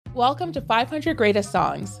Welcome to 500 Greatest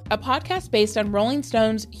Songs, a podcast based on Rolling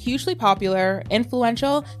Stone's hugely popular,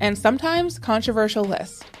 influential, and sometimes controversial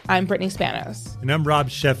list. I'm Brittany Spanos. And I'm Rob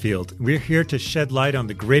Sheffield. We're here to shed light on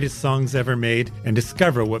the greatest songs ever made and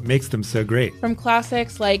discover what makes them so great. From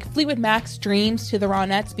classics like Fleetwood Mac's Dreams to the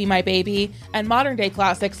Ronettes' Be My Baby, and modern-day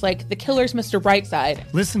classics like The Killers' Mr.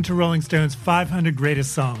 Brightside. Listen to Rolling Stone's 500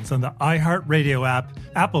 Greatest Songs on the iHeartRadio app,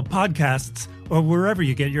 Apple Podcasts, or wherever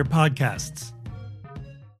you get your podcasts.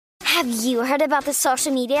 Have you heard about the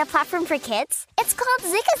social media platform for kids? It's called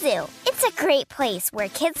Zigazoo. It's a great place where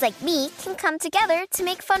kids like me can come together to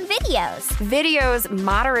make fun videos. Videos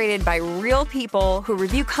moderated by real people who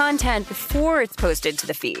review content before it's posted to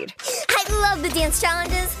the feed. I love the dance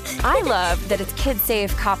challenges. I love that it's Kid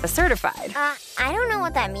Safe COPPA certified. I don't know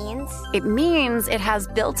what that means. It means it has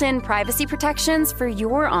built-in privacy protections for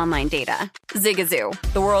your online data. Zigazoo,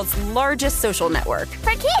 the world's largest social network.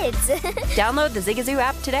 For kids. Download the Zigazoo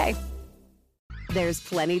app today. There's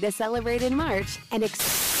plenty to celebrate in March and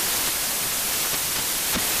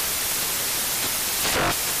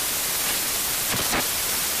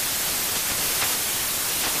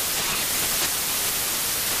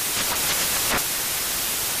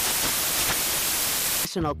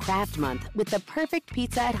National Craft Month with the perfect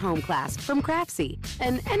pizza at home class from Craftsy.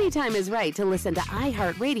 And anytime is right to listen to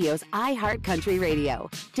iHeartRadio's iHeartCountry Radio.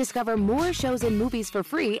 Discover more shows and movies for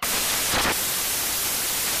free.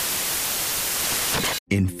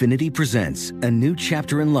 Infiniti presents a new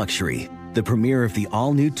chapter in luxury, the premiere of the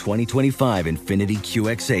all-new 2025 Infiniti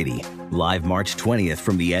QX80, live March 20th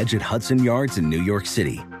from the Edge at Hudson Yards in New York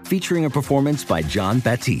City, featuring a performance by John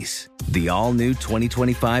Batiste. The all-new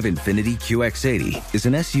 2025 Infiniti QX80 is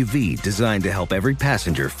an SUV designed to help every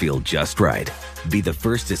passenger feel just right. Be the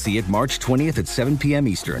first to see it March 20th at 7 p.m.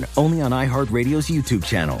 Eastern, only on iHeartRadio's YouTube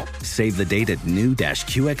channel. Save the date at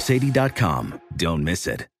new-QX80.com. Don't miss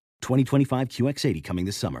it. 2025 QX80 coming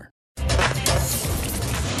this summer.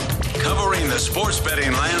 Covering the sports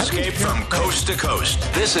betting landscape from coast to coast.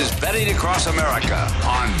 This is Betting Across America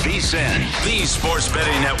on VSiN, the Sports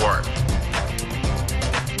Betting Network.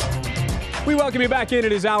 We welcome you back in.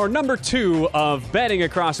 It is hour number 2 of Betting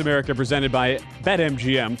Across America, presented by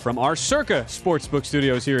BetMGM from our Circa Sportsbook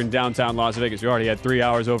studios here in downtown Las Vegas. We already had 3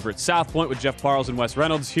 hours over at South Point with Jeff Parles and Wes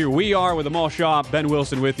Reynolds. Here we are with Amal Shaw, Ben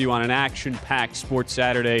Wilson with you on an action-packed Sports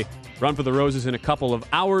Saturday. Run for the Roses in a couple of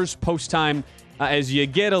hours post-time as you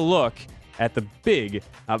get a look at the big,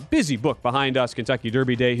 busy book behind us, Kentucky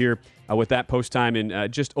Derby Day here with that post-time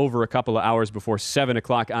in just over a couple of hours before 7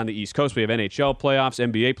 o'clock on the East Coast. We have NHL playoffs,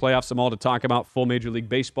 NBA playoffs, some all to talk about, full Major League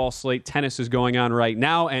Baseball slate. Tennis is going on right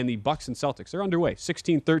now, and the Bucks and Celtics, they're underway.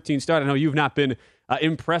 16-13 start. I know you've not been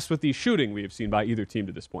impressed with the shooting we have seen by either team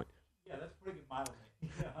to this point. Yeah, that's pretty good mileage.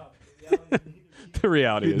 The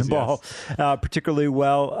reality is, the ball particularly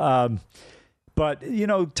well. But, you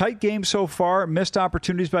know, tight game so far. Missed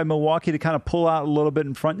opportunities by Milwaukee to kind of pull out a little bit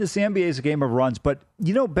in front. This NBA is a game of runs. But,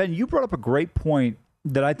 you know, Ben, you brought up a great point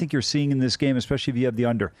that I think you're seeing in this game, especially if you have the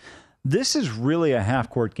under. This is really a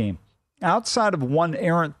half-court game. Outside of one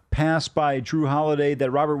errant pass by Drew Holiday that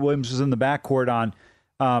Robert Williams was in the backcourt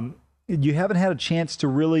on, you haven't had a chance to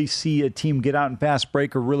really see a team get out and fast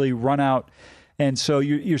break or really run out. And so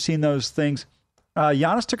you're seeing those things.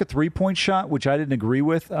 Giannis took a three-point shot, which I didn't agree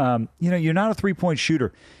with. You're not a three-point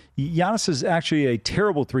shooter. Giannis is actually a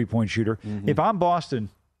terrible three-point shooter. Mm-hmm. If I'm Boston,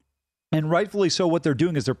 and rightfully so, what they're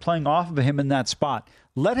doing is they're playing off of him in that spot.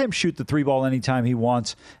 Let him shoot the three ball anytime he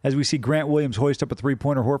wants. As we see Grant Williams hoist up a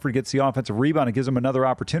three-pointer, Horford gets the offensive rebound and gives him another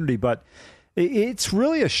opportunity. But it's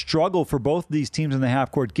really a struggle for both of these teams in the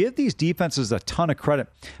half court. Give these defenses a ton of credit.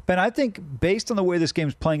 Ben, I think based on the way this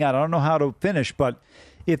game's playing out, I don't know how to finish, but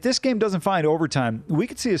if this game doesn't find overtime, we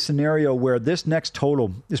could see a scenario where this next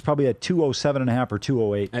total is probably at 207.5 or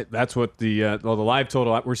 208. That's what the live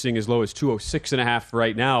total we're seeing as low as 206.5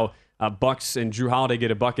 right now. Bucks and Drew Holiday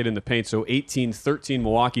get a bucket in the paint, so 18-13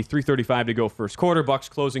 Milwaukee, 3:35 to go first quarter. Bucks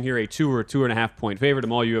closing here a 2 or 2.5 point favorite.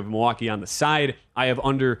 Amal, you have Milwaukee on the side. I have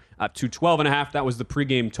under 212.5. That was the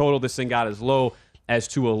pregame total. This thing got as low as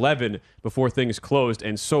 211 before things closed,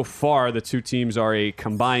 and so far the two teams are a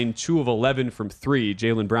combined 2 of 11 from 3.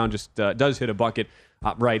 Jaylen Brown just does hit a bucket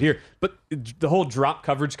right here. But the whole drop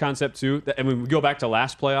coverage concept, too, and when we go back to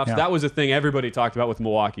last playoffs, that was a thing everybody talked about with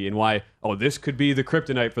Milwaukee and why, this could be the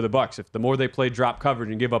kryptonite for the Bucks if the more they play drop coverage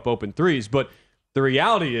and give up open threes. But the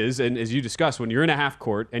reality is, and as you discussed, when you're in a half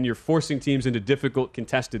court and you're forcing teams into difficult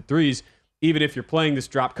contested threes, even if you're playing this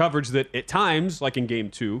drop coverage that at times, like in Game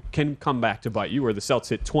 2, can come back to bite you, where the Celtics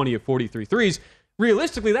hit 20 of 43 threes,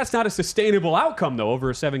 realistically, that's not a sustainable outcome, though,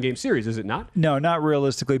 over a 7-game series, is it not? No, not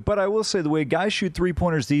realistically. But I will say the way guys shoot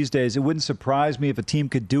three-pointers these days, it wouldn't surprise me if a team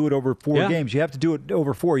could do it over 4 games. You have to do it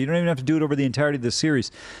over 4. You don't even have to do it over the entirety of the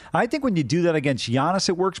series. I think when you do that against Giannis,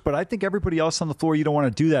 it works, but I think everybody else on the floor, you don't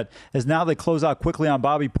want to do that, as now they close out quickly on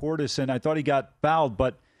Bobby Portis, and I thought he got fouled,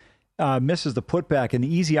 but misses the putback, and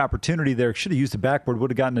the easy opportunity there. Should have used the backboard, would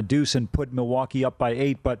have gotten a deuce and put Milwaukee up by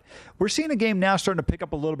 8. But we're seeing a game now starting to pick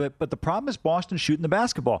up a little bit. But the problem is Boston shooting the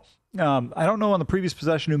basketball. I don't know on the previous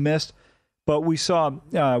possession who missed, but we saw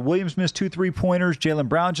Williams miss 2 3-pointers. Jaylen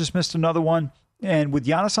Brown just missed another one. And with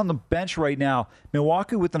Giannis on the bench right now,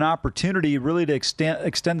 Milwaukee with an opportunity really to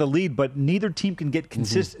extend the lead, but neither team can get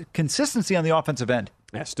consistency on the offensive end.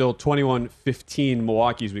 Yeah, still 21-15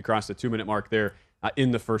 Milwaukee as we cross the 2-minute mark there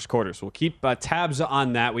in the first quarter. So we'll keep tabs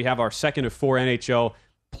on that. We have our second of 4 NHL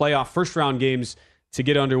playoff first-round games to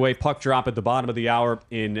get underway. Puck drop at the bottom of the hour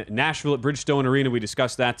in Nashville at Bridgestone Arena. We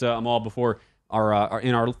discussed that all before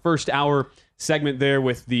in our first hour segment there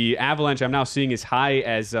with the Avalanche. I'm now seeing as high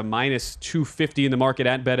as minus 250 in the market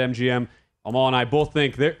at BetMGM. Amal and I both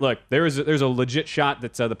think there's a legit shot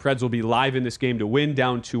that the Preds will be live in this game to win,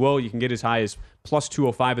 down 2-0. You can get as high as plus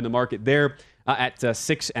 205 in the market there at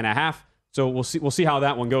 6.5. So we'll see how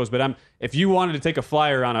that one goes. But if you wanted to take a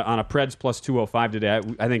flyer on a Preds plus 205 today,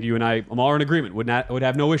 I think you and I are in agreement. Would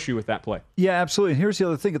have no issue with that play. Yeah, absolutely. And here's the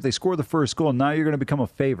other thing: if they score the first goal, now you're going to become a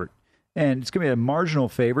favorite, and it's going to be a marginal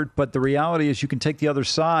favorite. But the reality is, you can take the other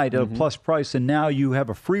side at a plus price, and now you have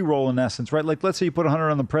a free roll in essence, right? Like let's say you put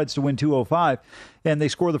 100 on the Preds to win 205, and they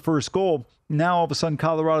score the first goal. Now, all of a sudden,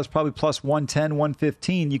 Colorado's probably plus 110,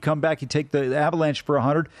 115. You come back, you take the Avalanche for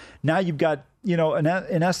 100. Now you've got, in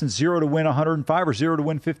essence, 0 to win 105 or 0 to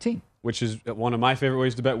win 15. Which is one of my favorite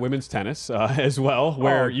ways to bet women's tennis as well,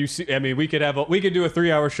 where you see, we could do a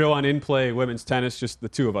 3-hour show on in-play women's tennis, just the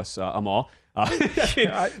two of us, Amal.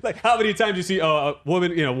 Like how many times you see a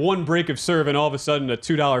woman, one break of serve and all of a sudden a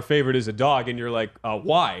 $2 favorite is a dog and you're like,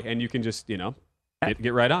 why? And you can just,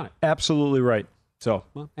 get right on it. Absolutely right. So,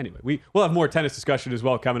 anyway, we'll have more tennis discussion as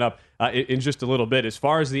well coming up in just a little bit. As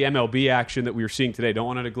far as the MLB action that we were seeing today, don't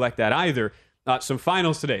want to neglect that either. Some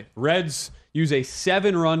finals today. Reds use a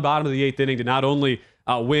 7-run bottom of the 8th inning to not only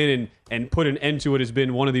win and put an end to what has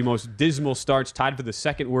been one of the most dismal starts, tied for the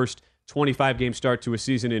second worst 25-game start to a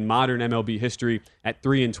season in modern MLB history at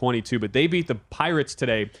 3-22. But they beat the Pirates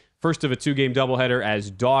today, first of a 2-game doubleheader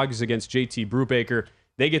as dogs against JT Brubaker.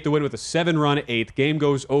 They get the win with a 7-run 8th. Game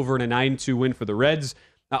goes over in a 9-2 win for the Reds.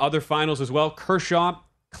 Other finals as well. Kershaw,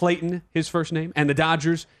 Clayton, his first name, and the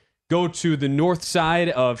Dodgers go to the north side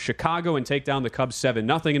of Chicago and take down the Cubs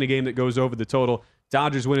 7-0 in a game that goes over the total.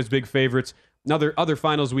 Dodgers win as big favorites. Other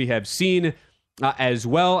finals we have seen as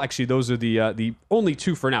well. Actually, those are the only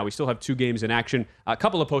 2 for now. We still have 2 games in action. A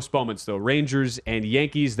couple of postponements, though. Rangers and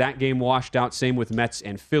Yankees, that game washed out. Same with Mets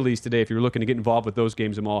and Phillies today. If you're looking to get involved with those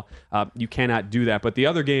games, you cannot do that. But the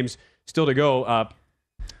other games still to go.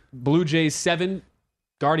 Blue Jays 7,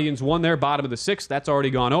 Guardians 1 there, bottom of the 6th. That's already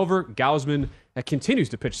gone over. Gausman continues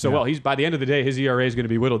to pitch so well. He's by the end of the day, his ERA is going to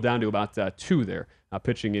be whittled down to about 2 there,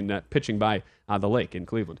 pitching by the lake in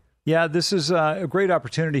Cleveland. Yeah, this is a great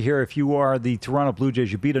opportunity here if you are the Toronto Blue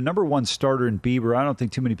Jays. You beat a number 1 starter in Bieber. I don't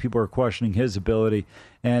think too many people are questioning his ability.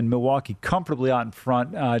 And Milwaukee comfortably out in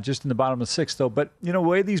front, just in the bottom of the 6th, though. But, the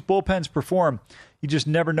way these bullpens perform, you just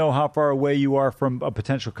never know how far away you are from a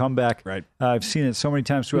potential comeback. Right. I've seen it so many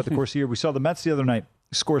times throughout the course of the year. We saw the Mets the other night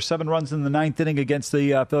score 7 runs in the 9th inning against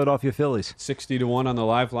the Philadelphia Phillies. 60-1 on the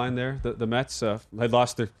live line there. The Mets had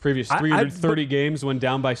lost their previous 330 games, went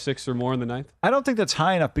down by 6 or more in the 9th. I don't think that's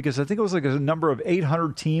high enough because I think it was like a number of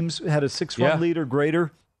 800 teams had a 6-run lead or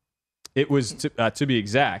greater. It was, to be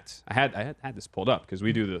exact, I had this pulled up because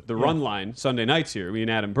we do the run line Sunday nights here, me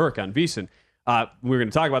and Adam Burke on VSiN. We're going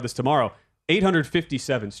to talk about this tomorrow.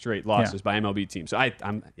 857 straight losses by MLB teams. So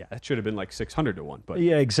that should have been like 600 to 1. But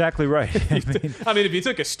yeah, exactly right. I mean, if you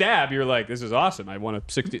took a stab, you're like, this is awesome. I won a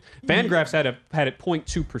 60. Fangraphs had it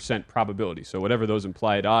 0.2% probability. So whatever those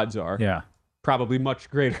implied odds are, probably much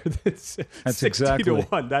greater than 60 to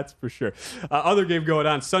 1. That's for sure. Other game going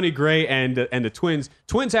on: Sonny Gray and the Twins.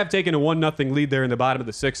 Twins have taken a 1-0 lead there in the bottom of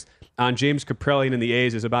the 6th on James Kaprielian and the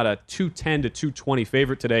A's. Is about a 210 to 220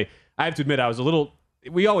 favorite today. I have to admit, I was a little.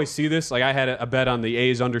 We always see this. Like I had a bet on the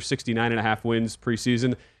A's under 69.5 wins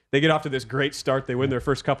preseason. They get off to this great start. They win their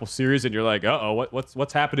first couple series, and you're like,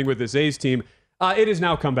 what's happening with this A's team? It has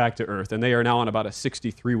now come back to earth, and they are now on about a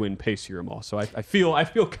 63-win pace here, Amal. So I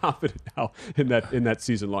feel confident now in that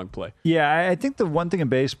season-long play. Yeah, I think the one thing in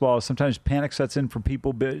baseball is sometimes panic sets in for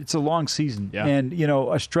people, but it's a long season. Yeah. And,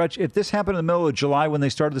 a stretch, if this happened in the middle of July when they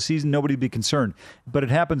started the season, nobody would be concerned. But it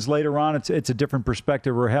happens later on, it's a different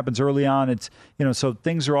perspective, or it happens early on. It's, so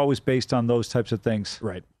things are always based on those types of things.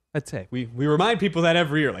 Right. That's it. We remind people that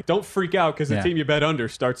every year. Like, don't freak out because the team you bet under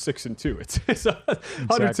starts 6-2. It's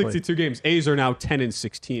 162 games. A's are now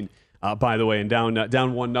 10-16, by the way, and down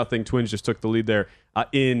 1-0. Twins just took the lead there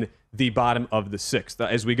in the bottom of the sixth.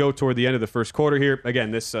 As we go toward the end of the first quarter here,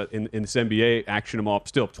 again, this in this NBA action, them all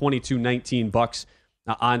still 22-19 Bucks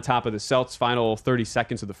on top of the Celtics. Final 30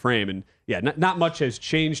 seconds of the frame, and not much has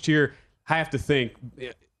changed here. I have to think,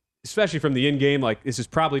 especially from the in-game, like this is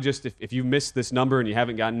probably just if you missed this number and you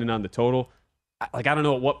haven't gotten in on the total, like I don't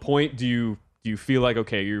know at what point do you feel like,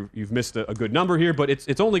 okay, you've missed a good number here, but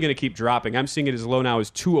it's only going to keep dropping. I'm seeing it as low now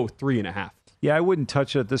as 203.5. Yeah, I wouldn't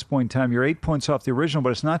touch it at this point in time. You're 8 points off the original,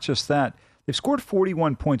 but it's not just that. They've scored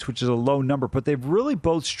 41 points, which is a low number, but they've really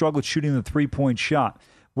both struggled shooting the three-point shot.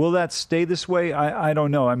 Will that stay this way? I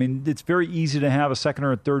don't know. I mean, it's very easy to have a second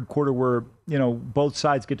or a third quarter where, both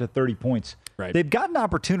sides get to 30 points. Right. They've gotten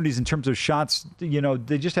opportunities in terms of shots.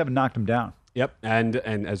 They just haven't knocked them down. Yep, and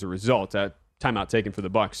as a result, timeout taken for the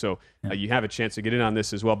Bucks. So you have a chance to get in on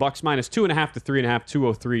this as well. Bucks minus 2.5 to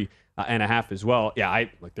 3.5, 203.5 as well. Yeah,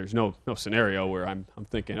 there's no scenario where I'm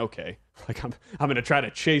thinking, okay, like I'm going to try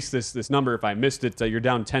to chase this number. If I missed it, you're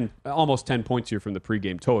down almost 10 points here from the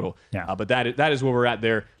pregame total. Yeah. But that is where we're at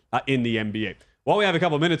there in the NBA. While we have a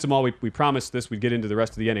couple of minutes, Amal, we promised this. We'd get into the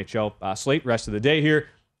rest of the NHL slate, rest of the day here.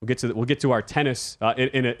 We'll get to our tennis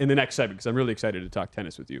in the next segment because I'm really excited to talk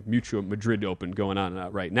tennis with you. Mutua Madrid Open going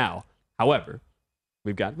on right now. However,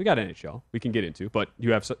 we got NHL we can get into, but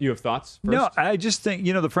you have thoughts first? No, I just think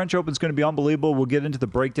the French Open is going to be unbelievable. We'll get into the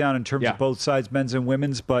breakdown in terms of both sides, men's and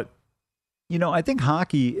women's, but I think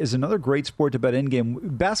hockey is another great sport to bet in game.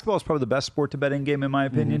 Basketball is probably the best sport to bet in game in my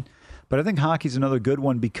opinion, but I think hockey is another good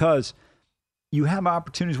one because you have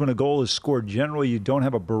opportunities when a goal is scored. Generally, you don't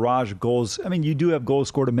have a barrage of goals. I mean, you do have goals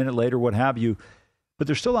scored a minute later, what have you, but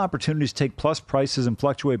there's still opportunities to take plus prices and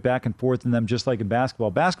fluctuate back and forth in them, just like in basketball.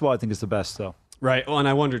 Basketball, I think, is the best, though. Right. Well, and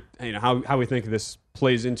I wonder, how we think this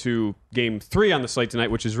plays into Game 3 on the slate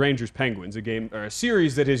tonight, which is Rangers Penguins, a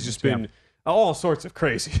series that has just been all sorts of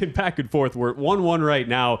crazy back and forth. We're 1-1 right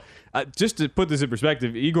now. Just to put this in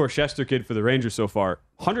perspective, Igor Shesterkin for the Rangers so far,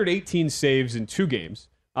 118 saves in 2 games.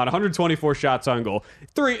 On 124 shots on goal,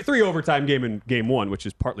 three overtime game in Game 1, which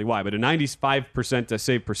is partly why, but a 95%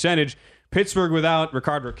 save percentage. Pittsburgh without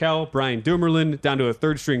Ricard Raquel, Brian Dumoulin, down to a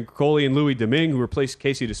third-string goalie in Louis Domingue, who replaced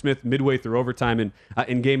Casey DeSmith midway through overtime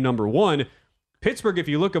in Game number 1. Pittsburgh, if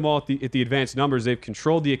you look them all at the advanced numbers, they've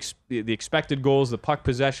controlled the expected goals, the puck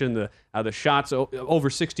possession, the shots, over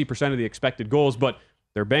 60% of the expected goals, but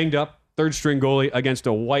they're banged up. Third-string goalie against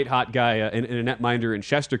a white-hot guy in a netminder in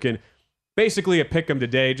Shesterkin. Basically a pick 'em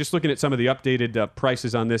today. Just looking at some of the updated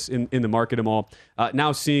prices on this in the market, them all.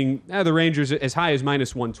 Now seeing the Rangers as high as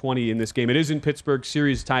minus 120 in this game. It is in Pittsburgh.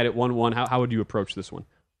 Series tied at 1-1. How would you approach this one?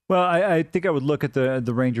 Well, I think I would look at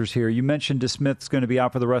the Rangers here. You mentioned DeSmith's going to be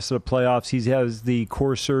out for the rest of the playoffs. He has the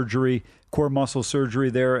core muscle surgery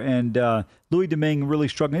there, and Louis Domingue really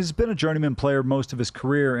struggling. He's been a journeyman player most of his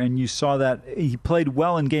career, and you saw that he played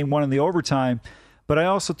well in Game 1 in the overtime. But I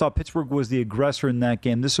also thought Pittsburgh was the aggressor in that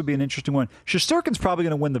game. This will be an interesting one. Shesterkin's probably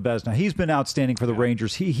going to win the Vezina. He's been outstanding for the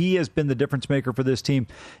Rangers. He has been the difference maker for this team.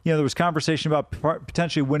 There was conversation about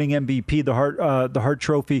potentially winning MVP, the Hart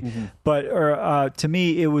Trophy. Mm-hmm. But to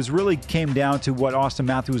me, it was really came down to what Austin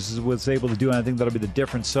Matthews was able to do, and I think that'll be the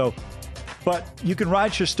difference. So, but you can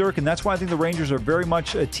ride Shesterkin. That's why I think the Rangers are very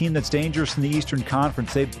much a team that's dangerous in the Eastern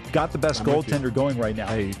Conference. They've got the best goaltender going right now.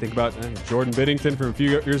 Hey, you think about Jordan Binnington from a few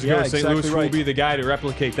years ago. St. Louis will be the guy to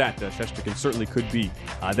replicate that. Shesterkin certainly could be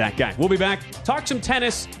that guy. We'll be back. Talk some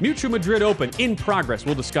tennis. Mutua Madrid Open in progress.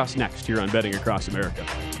 We'll discuss next here on Betting Across America.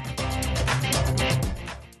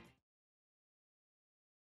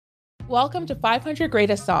 Welcome to 500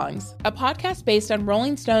 Greatest Songs, a podcast based on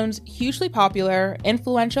Rolling Stone's hugely popular,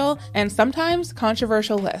 influential, and sometimes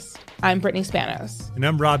controversial list. I'm Brittany Spanos. And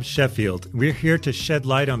I'm Rob Sheffield. We're here to shed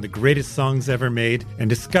light on the greatest songs ever made and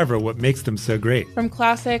discover what makes them so great. From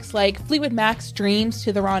classics like Fleetwood Mac's Dreams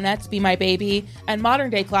to the Ronettes' Be My Baby, and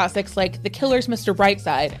modern-day classics like The Killer's Mr.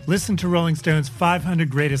 Brightside. Listen to Rolling Stone's 500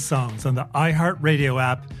 Greatest Songs on the iHeartRadio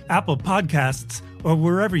app, Apple Podcasts, or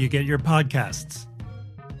wherever you get your podcasts.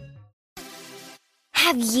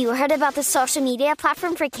 Have you heard about the social media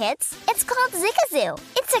platform for kids? It's called Zigazoo.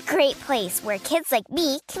 It's a great place where kids like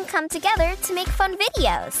me can come together to make fun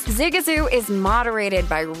videos. Zigazoo is moderated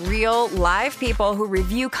by real, live people who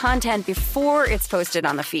review content before it's posted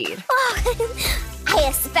on the feed. Oh, I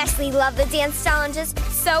especially love the dance challenges.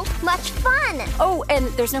 So much fun. Oh, and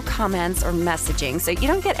there's no comments or messaging, so you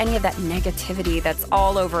don't get any of that negativity that's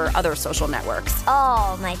all over other social networks.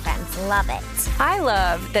 Oh, my friends love it. I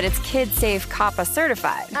love that it's KidSafe COPPA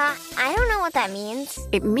certified. I don't know what that means.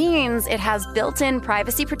 It means it has built-in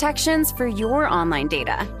privacy protections for your online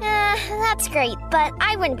data. That's great, but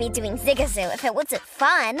I wouldn't be doing Zigazoo if it wasn't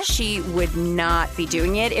fun. She would not be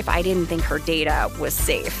doing it if I didn't think her data was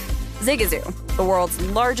safe. Zigazoo, the world's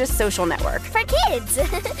largest social network. For kids.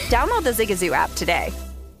 Download the Zigazoo app today.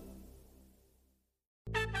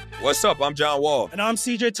 What's up? I'm John Wall. And I'm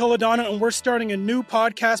CJ Toledano, and we're starting a new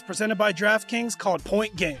podcast presented by DraftKings called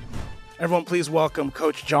Point Game. Everyone, please welcome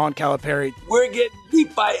Coach John Calipari. We're getting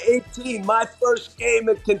beat by 18. My first game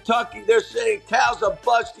in Kentucky, they're saying Cal's a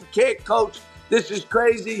bust. He can't coach. This is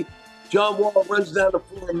crazy. John Wall runs down the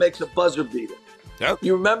floor and makes a buzzer beater. Yep.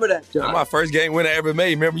 You remember that, John? That's my first game winner I ever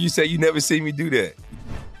made. Remember you said you never seen me do that.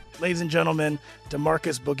 Ladies and gentlemen,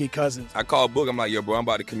 DeMarcus Boogie Cousins. I called Boog. I'm like, yo, bro, I'm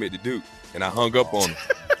about to commit to Duke. And I hung up on him.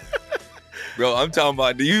 Bro, I'm talking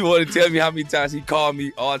about, do you want to tell me how many times he called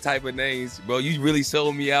me all type of names? Bro, you really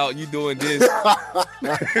sold me out. You doing this.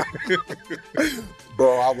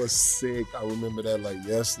 Bro, I was sick. I remember that like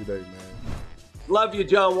yesterday, man. Love you,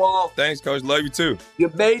 John Wall. Thanks, Coach. Love you, too.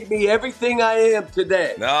 You made me everything I am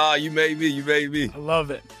today. Nah, you made me. You made me. I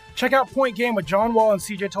love it. Check out Point Game with John Wall and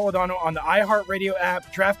CJ Toledano on the iHeartRadio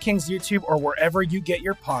app, DraftKings YouTube, or wherever you get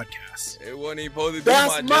your podcasts. It wasn't even supposed to be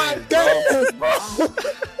That's my dance, bro.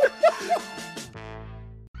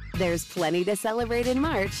 There's plenty to celebrate in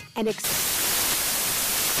March and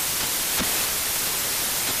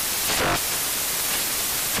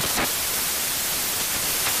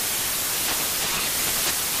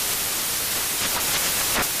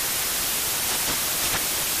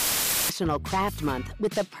Craft Month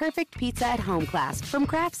with the perfect pizza at home class from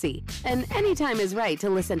Craftsy. And anytime is right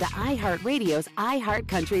to listen to iHeartRadio's iHeart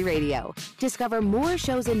Country Radio. Discover more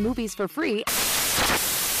shows and movies for free.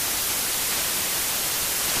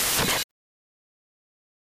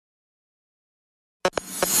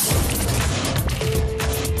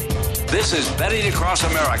 This is Betting Across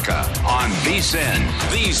America on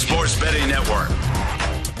VSiN, the Sports Betting Network.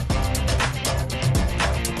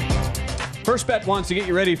 First Bet wants to get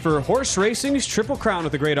you ready for horse racing's Triple Crown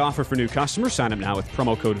with a great offer for new customers. Sign up now with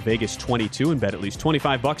promo code Vegas22 and bet at least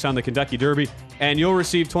 $25 on the Kentucky Derby, and you'll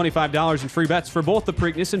receive $25 in free bets for both the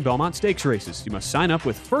Preakness and Belmont Stakes races. You must sign up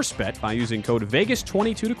with First Bet by using code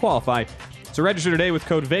Vegas22 to qualify. So register today with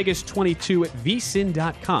code Vegas22 at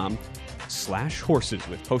vsin.com/horses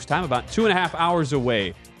with post time about 2.5 hours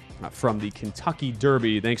away from the Kentucky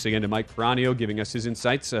Derby. Thanks again to Mike Peranio giving us his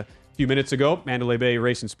insights a few minutes ago. Mandalay Bay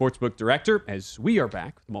Race and Sportsbook Director, as we are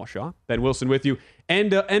back with Amal Shaw. Ben Wilson with you.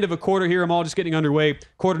 End of a quarter here. Amal just getting underway.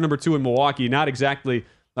 Quarter number 2 in Milwaukee. Not exactly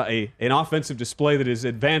an offensive display that has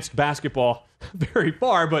advanced basketball very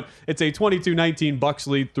far, but it's a 22-19 Bucks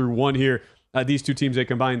lead through one here. These two teams, they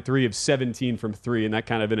combined 3 of 17 from 3, and that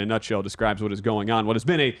kind of in a nutshell describes what is going on. What has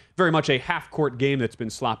been very much a half-court game that's been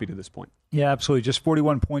sloppy to this point. Yeah, absolutely. Just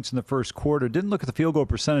 41 points in the first quarter. Didn't look at the field goal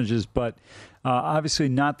percentages, but obviously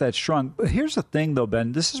not that strong. But here's the thing, though,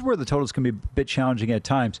 Ben. This is where the totals can be a bit challenging at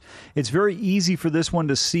times. It's very easy for this one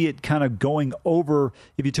to see it kind of going over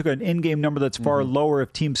if you took an in-game number that's far lower,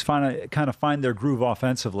 if teams kind of find their groove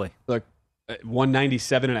offensively. Look,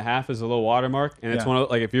 197.5 is a low watermark, and it's one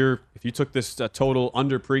of if you took this total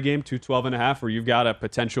under pregame 212.5, where you've got a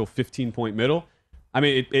potential 15-point middle. I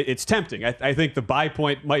mean, it's tempting. I think the buy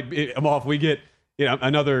point might be, if we get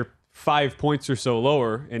another 5 points or so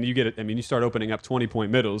lower, and you get it. I mean, you start opening up 20-point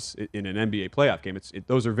middles in an NBA playoff game.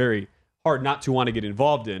 Those are very hard not to want to get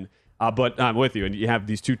involved in. But I'm with you, and you have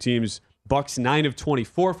these two teams. Bucks 9 of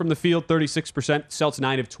 24 from the field, 36%. Celts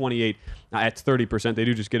 9 of 28 at 30%. They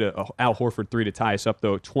do just get a Al Horford 3 to tie us up,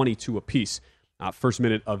 though, 22 apiece. First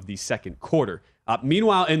minute of the second quarter.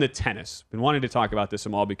 Meanwhile, in the tennis, been wanting to talk about this,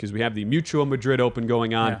 Amal, because we have the Mutual Madrid Open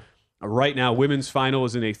going on right now. Women's final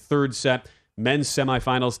is in a third set. Men's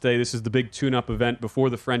semifinals today. This is the big tune-up event before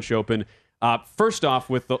the French Open. First off,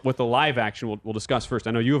 with the live action, we'll discuss first.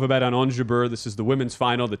 I know you have a bet on Ons Jabeur. This is the women's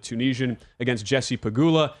final, the Tunisian against Jessie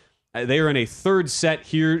Pegula. They are in a third set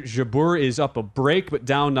here. Jabeur is up a break, but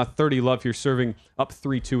down 30-love here, serving up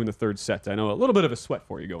 3-2 in the third set. I know a little bit of a sweat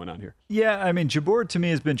for you going on here. Yeah, I mean, Jabeur to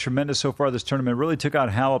me has been tremendous so far this tournament. Really took out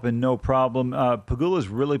Halep and no problem. Pegula's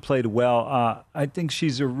really played well. I think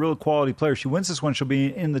she's a real quality player. She wins this one, she'll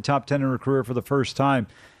be in the top 10 in her career for the first time.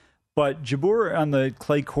 But Jabeur on the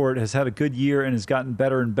clay court has had a good year and has gotten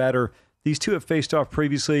better and better. These two have faced off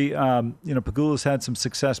previously. Pegula's had some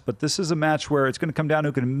success, but this is a match where it's going to come down to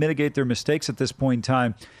who can mitigate their mistakes at this point in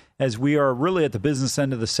time, as we are really at the business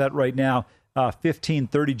end of the set right now. 15-30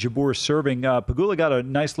 Jabeur serving. Pegula got a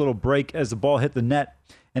nice little break as the ball hit the net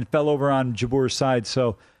and fell over on Jabeur's side.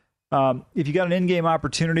 So if you got an in-game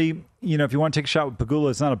opportunity, if you want to take a shot with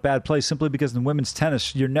Pegula, it's not a bad play simply because in women's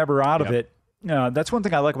tennis, you're never out of it. That's one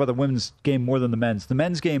thing I like about the women's game more than the men's. The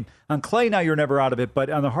men's game, on clay now you're never out of it, but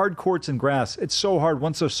on the hard courts and grass, it's so hard.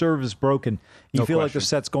 Once the serve is broken, you feel like the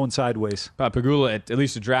set's going sideways. Pegula, at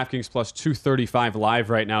least at DraftKings, plus 235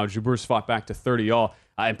 live right now. Jabeur's fought back to 30 all.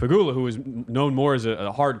 And Pegula, who is known more as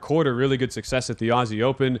a hard quarter, really good success at the Aussie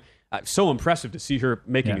Open. So impressive to see her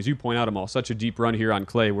making, as you point out, Amal, such a deep run here on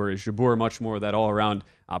clay, whereas Jabeur much more of that all-around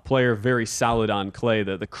player, very solid on clay,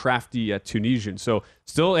 the crafty Tunisian. So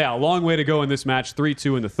still, a long way to go in this match,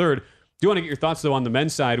 3-2 in the third. Do want to get your thoughts, though, on the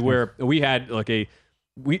men's side, where we had I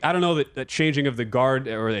don't know that changing of the guard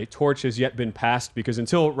or a torch has yet been passed, because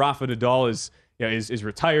until Rafa Nadal is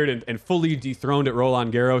retired and fully dethroned at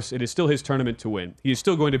Roland Garros, it is still his tournament to win. He is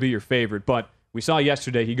still going to be your favorite, but we saw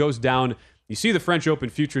yesterday he goes down. You see the French Open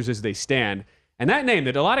futures as they stand, and that name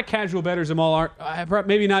that a lot of casual bettors don't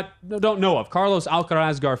know of, Carlos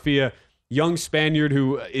Alcaraz Garcia, young Spaniard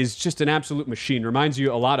who is just an absolute machine. Reminds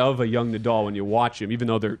you a lot of a young Nadal when you watch him, even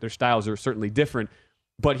though their styles are certainly different.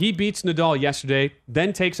 But he beats Nadal yesterday,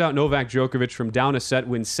 then takes out Novak Djokovic from down a set,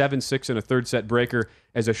 wins 7-6 in a third set breaker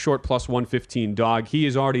as a short plus 115 dog. He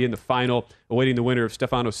is already in the final, awaiting the winner of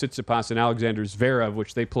Stefanos Tsitsipas and Alexander Zverev,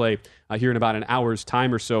 which they play here in about an hour's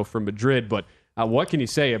time or so from Madrid. But what can you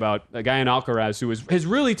say about a guy in Alcaraz who has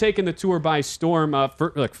really taken the tour by storm,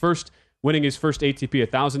 first winning his first ATP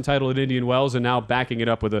 1000 title at Indian Wells and now backing it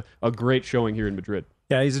up with a great showing here in Madrid?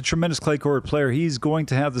 Yeah, he's a tremendous clay court player. He's going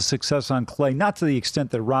to have the success on clay, not to the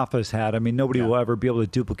extent that Rafa's had. I mean, nobody will ever be able to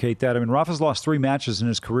duplicate that. I mean, Rafa's lost 3 matches in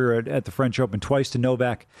his career at the French Open, twice to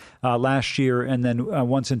Novak last year, and then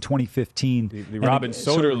once in 2015. The Robin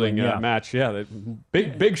Soderling match, the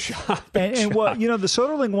big shot. And well, the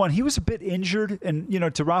Soderling one, he was a bit injured, and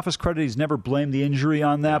to Rafa's credit, he's never blamed the injury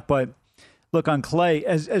on that, but look, on clay,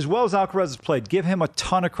 as well as Alcaraz has played, give him a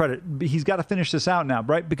ton of credit. He's got to finish this out now,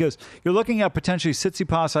 right? Because you're looking at potentially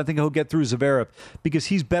Tsitsipas. I think he'll get through Zverev because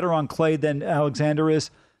he's better on clay than Alexander is.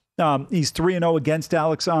 He's 3-0 against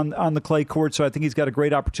Alex on the clay court, so I think he's got a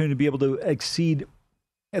great opportunity to be able to exceed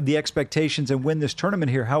the expectations and win this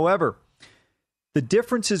tournament here. However, the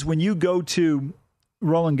difference is when you go to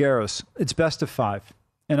Roland Garros, it's best of 5.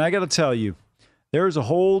 And I got to tell you, there is a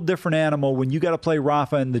whole different animal when you got to play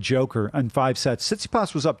Rafa and the Joker on 5 sets.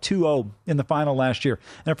 Tsitsipas was up 2-0 in the final last year.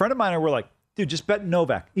 And a friend of mine and I were like, dude, just bet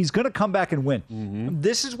Novak. He's going to come back and win. Mm-hmm.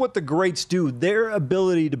 This is what the greats do. Their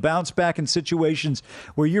ability to bounce back in situations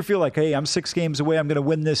where you feel like, hey, I'm 6 games away. I'm going to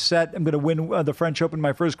win this set. I'm going to win the French Open,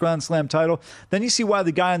 my first Grand Slam title. Then you see why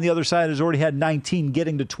the guy on the other side has already had 19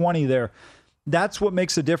 getting to 20 there. That's what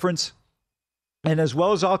makes the difference. And as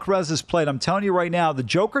well as Alcaraz has played, I'm telling you right now, the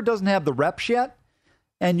Joker doesn't have the reps yet.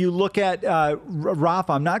 And you look at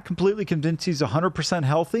Rafa, I'm not completely convinced he's 100%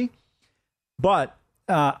 healthy, but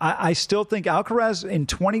I still think Alcaraz in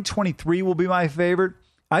 2023 will be my favorite.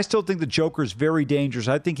 I still think the Joker is very dangerous.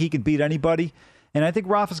 I think he can beat anybody, and I think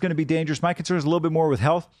Rafa's going to be dangerous. My concern is a little bit more with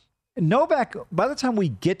health. Novak, by the time we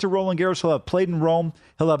get to Roland Garros, he'll have played in Rome.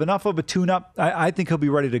 He'll have enough of a tune-up. I think he'll be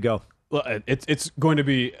ready to go. Well, it's going to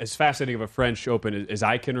be as fascinating of a French Open as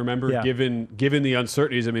I can remember, given the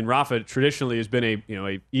uncertainties. I mean, Rafa traditionally has been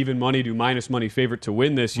a even money to minus money favorite to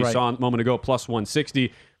win this. You saw a moment ago plus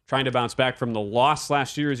 160, trying to bounce back from the loss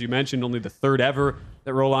last year, as you mentioned, only the 3rd ever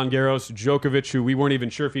at Roland Garros. Djokovic, who we weren't even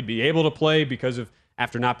sure if he'd be able to play because of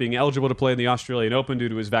after not being eligible to play in the Australian Open due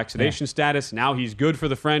to his vaccination status. Now he's good for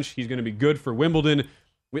the French. He's going to be good for Wimbledon.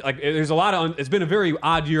 There's a lot of. It's been a very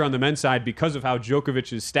odd year on the men's side because of how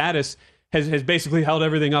Djokovic's status has basically held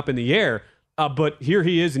everything up in the air. But here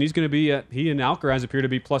he is, and he's going to be. He and Alcaraz appear to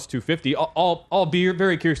be plus 250. I'll be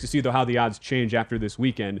very curious to see though how the odds change after this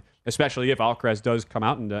weekend, especially if Alcaraz does come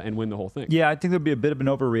out and win the whole thing. Yeah, I think there'll be a bit of an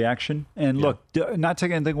overreaction. And look, not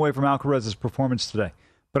taking anything away from Alcaraz's performance today,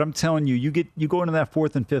 But I'm telling you, you go into that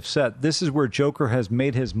 4th and 5th set. This is where Joker has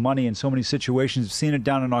made his money in so many situations. We've seen it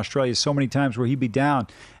down in Australia so many times where he'd be down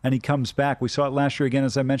and he comes back. We saw it last year again,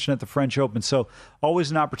 as I mentioned, at the French Open. So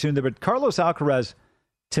always an opportunity there. But Carlos Alcaraz,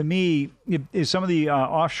 to me, if some of the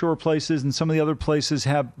offshore places and some of the other places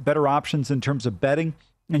have better options in terms of betting,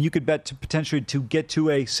 and you could bet to potentially to get to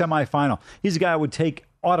a semifinal. He's a guy I would take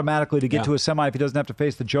automatically to get to a semi if he doesn't have to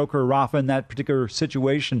face the Joker or Rafa in that particular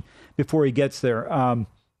situation before he gets there.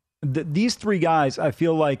 These three guys, I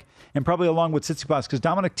feel like, and probably along with Tsitsipas, because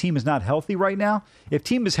Dominic Thiem is not healthy right now. If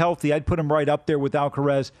Thiem is healthy, I'd put him right up there with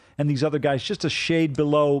Alcaraz and these other guys, just a shade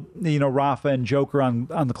below, Rafa and Joker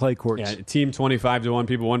on the clay courts. Yeah, Thiem 25-1.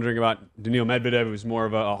 People wondering about Daniil Medvedev, who's more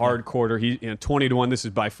of a hard quarter. He 20-1. This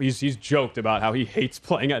is he's joked about how he hates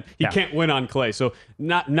playing it. He can't win on clay. So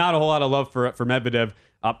not a whole lot of love for Medvedev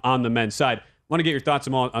on the men's side. I want to get your thoughts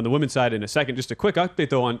on the women's side in a second. Just a quick update,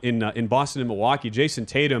 though, in Boston and Milwaukee. Jason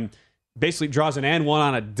Tatum basically draws an and one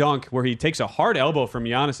on a dunk where he takes a hard elbow from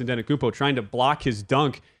Giannis Antetokounmpo trying to block his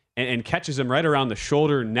dunk and catches him right around the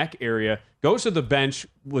shoulder, neck area. Goes to the bench,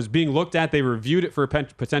 was being looked at. They reviewed it for a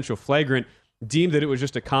potential flagrant, deemed that it was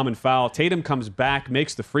just a common foul. Tatum comes back,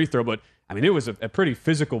 makes the free throw, but it was a pretty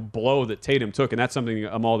physical blow that Tatum took, and that's something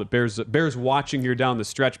Amal that bears watching here down the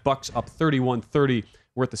stretch. Bucks up 31-30.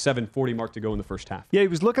 We're at the 7:40 mark to go in the first half. Yeah, he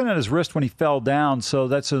was looking at his wrist when he fell down, so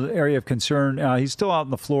that's an area of concern. He's still out on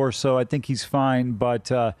the floor, so I think he's fine.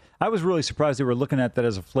 But I was really surprised they were looking at that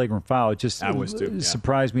as a flagrant foul. It just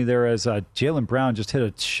surprised me there as Jaylen Brown just hit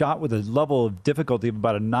a shot with a level of difficulty of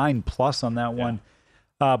about a 9+ on that one.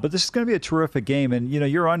 But this is going to be a terrific game. And,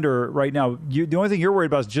 you're under right now. The only thing you're worried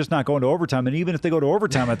about is just not going to overtime. And even if they go to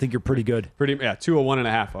overtime, I think you're pretty good.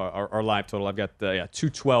 201.5 our live total. I've got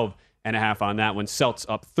 212.5 on that one. Celts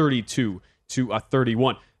up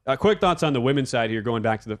 32-31. Quick thoughts on the women's side here, going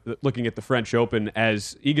back to looking at the French Open,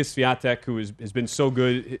 as Iga Swiatek, who has been so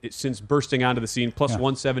good since bursting onto the scene, plus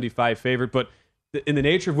 175 favorite. But in the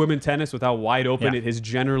nature of women's tennis, with how wide open it has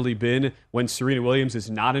generally been when Serena Williams is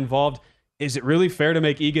not involved, is it really fair to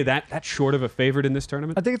make Iga that short of a favorite in this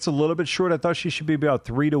tournament? I think it's a little bit short. I thought she should be about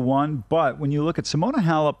 3-1. But when you look at Simona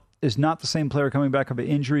Halep, is not the same player coming back of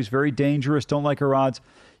injuries, very dangerous, don't like her odds.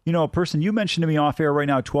 A person you mentioned to me off air right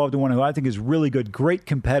now, 12-1, who I think is really good, great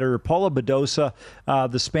competitor, Paula Badosa,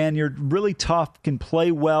 the Spaniard, really tough, can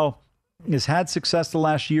play well, has had success the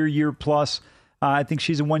last year plus. I think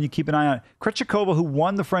she's the one you keep an eye on. Krejcikova, who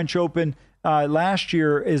won the French Open last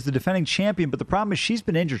year, is the defending champion, but the problem is she's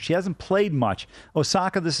been injured. She hasn't played much.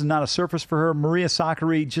 Osaka, this is not a surface for her. Maria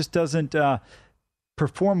Sakkari just doesn't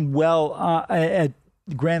perform well at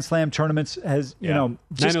Grand Slam tournaments, has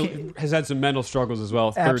had some mental struggles as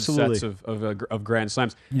well. Absolutely. Third sets of Grand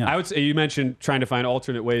Slams. Yeah. I would say you mentioned trying to find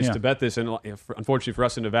alternate ways to bet this, and unfortunately for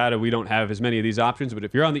us in Nevada, we don't have as many of these options. But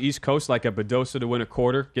if you're on the East Coast, like a Badosa to win a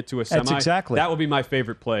quarter, get to a semi, that would be my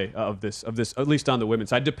favorite play of this, at least on the women's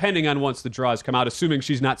side, depending on once the draws come out, assuming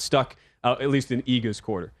she's not stuck. At least in Iga's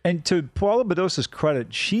quarter. And to Paula Badosa's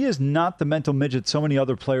credit, she is not the mental midget so many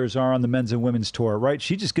other players are on the men's and women's tour, right?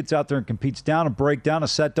 She just gets out there and competes. Down a break, down a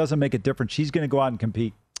set, doesn't make a difference. She's going to go out and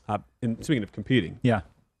compete. And speaking of competing,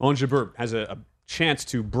 Ons Jabeur has a chance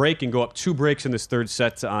to break and go up 2 breaks in this third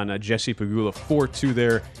set on Jessie Pegula, 4-2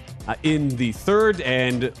 there in the third,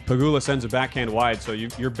 and Pegula sends a backhand wide. So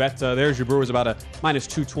your bet there, Jabeur was about a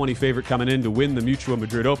 -220 favorite coming in to win the Mutua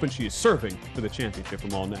Madrid Open. She is serving for the championship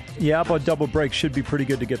from all next. Yeah, about double break should be pretty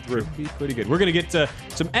good to get through. Should be pretty good. We're going to get to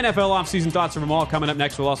some NFL offseason thoughts from Amal coming up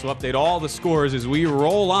next. We'll also update all the scores as we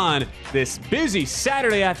roll on this busy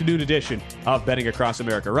Saturday afternoon edition of Betting Across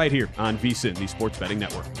America right here on VSiN, the Sports Betting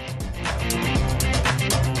Network.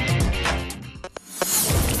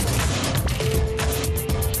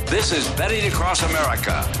 This is Betting Across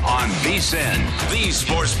America on VSiN, the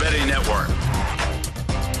Sports Betting Network.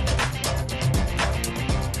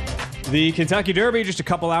 The Kentucky Derby just a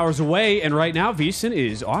couple hours away, and right now VSiN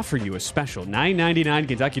is offering you a special $9.99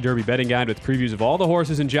 Kentucky Derby betting guide with previews of all the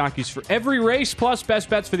horses and jockeys for every race, plus best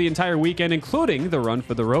bets for the entire weekend, including the Run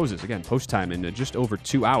for the Roses. Again, post time in just over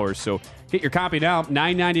 2 hours, so get your copy now,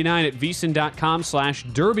 $9.99 at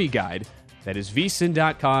VSiN.com/Derby Guide. That is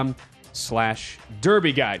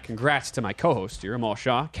VSiN.com/Derby Guide. Congrats to my co-host here, Amal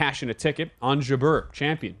Shaw, cashing a ticket on Jabeur,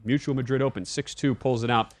 champion, Mutua Madrid Open, 6-2, pulls it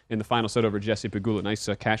out in the final set over Jesse Pegula. Nice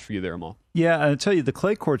cash for you there, Amal. Yeah, and I tell you, the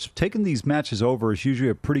clay courts, taking these matches over is usually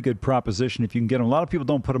a pretty good proposition if you can get them. A lot of people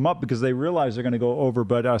don't put them up because they realize they're going to go over,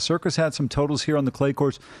 but Circus had some totals here on the clay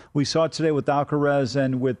courts. We saw it today with Alcaraz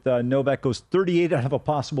and with Novak, goes 38 out of a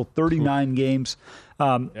possible 39 games.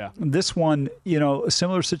 This one, a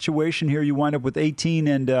similar situation here. You wind up with 18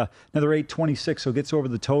 and another 8, 26, so it gets over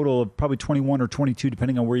the total of probably 21 or 22,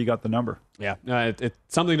 depending on where you got the number. Yeah, it's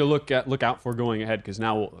something to look out for going ahead, because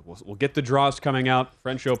now we'll get the draws coming out.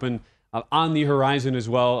 French Open on the horizon as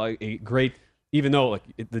well. A great, even though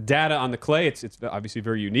the data on the clay, it's obviously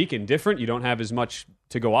very unique and different. You don't have as much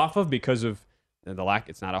to go off of because of the lack.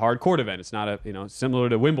 It's not a hard court event. It's not similar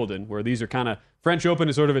to Wimbledon, where these are kind of, French Open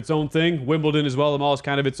is sort of its own thing. Wimbledon as well, Amal, is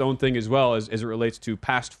kind of its own thing as well as it relates to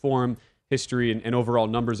past form, history, and overall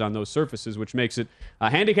numbers on those surfaces, which makes it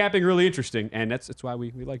handicapping really interesting, and that's why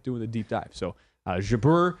we like doing the deep dive. So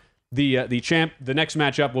Jabeur, the champ. The next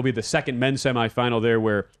matchup will be the second men's semifinal there,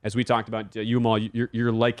 where, as we talked about,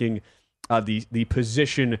 you're liking the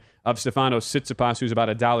position of Stefanos Tsitsipas, who's about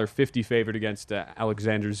 $1.50 favored against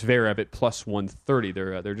Alexander Zverev at plus 130.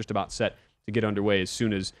 They're just about set to get underway as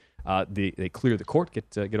soon as they clear the court,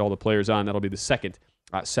 get all the players on. That'll be the second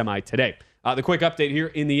semi today. The quick update here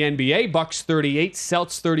in the NBA: Bucks 38,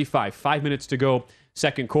 Celtics 35. 5 minutes to go,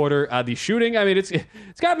 second quarter. The shooting, I mean, it's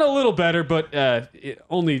gotten a little better, but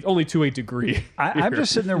only to a degree. I'm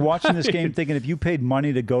just sitting there watching this game thinking, if you paid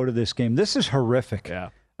money to go to this game, this is horrific. Yeah.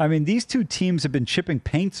 I mean, these two teams have been chipping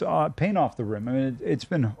paint off the rim. I mean, it's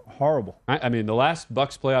been horrible. I mean, the last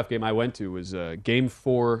Bucks playoff game I went to was Game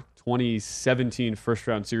 4, 2017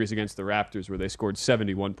 first-round series against the Raptors, where they scored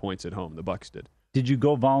 71 points at home. The Bucks did. Did you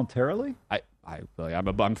go voluntarily?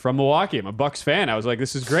 I'm from Milwaukee. I'm a Bucks fan. I was like,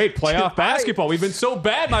 this is great. Playoff basketball. We've been so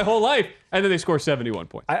bad my whole life. And then they score 71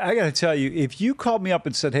 points. I got to tell you, if you called me up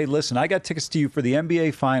and said, hey, listen, I got tickets to you for the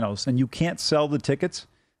NBA Finals, and you can't sell the tickets,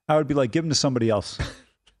 I would be like, give them to somebody else.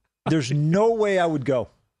 There's no way I would go.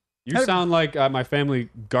 You sound like my family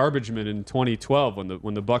garbage man in 2012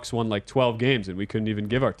 when the Bucks won like 12 games and we couldn't even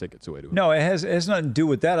give our tickets away to them. No, it has nothing to do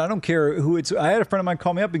with that. I don't care who it's. I had a friend of mine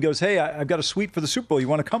call me up and goes, hey, I've got a suite for the Super Bowl. You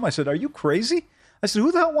want to come? I said, are you crazy? I said,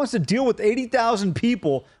 who the hell wants to deal with 80,000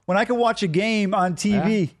 people when I can watch a game on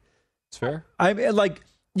TV? Yeah, it's fair. I mean,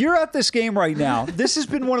 you're at this game right now. This has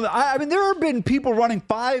been one of the. I mean, there have been people running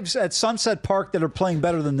fives at Sunset Park that are playing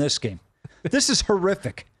better than this game. This is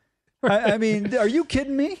horrific. I mean, are you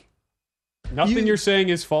kidding me? Nothing you're saying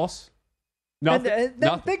is false. Nothing.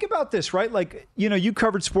 Nothing. Think about this, right? You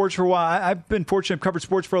covered sports for a while. I've been fortunate. I've covered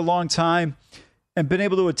sports for a long time and been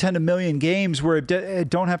able to attend 1 million games where I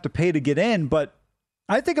don't have to pay to get in. But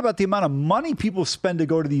I think about the amount of money people spend to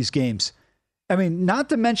go to these games. I mean, not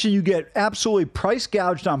to mention you get absolutely price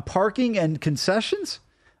gouged on parking and concessions.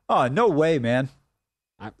 Oh, no way, man.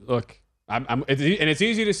 It's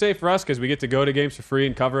easy to say for us because we get to go to games for free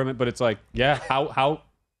and cover them. But it's like, how?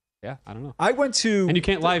 Yeah, I don't know. I went to... And you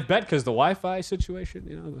can't live bet because the Wi-Fi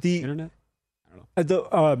situation, the internet. I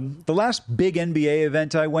don't know. The last big NBA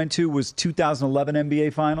event I went to was 2011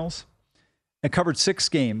 NBA Finals. I covered 6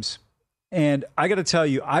 games. And I got to tell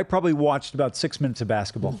you, I probably watched about 6 minutes of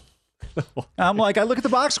basketball. I'm like, I look at the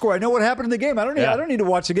box score. I know what happened in the game. I don't need to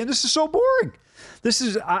watch again. This is so boring.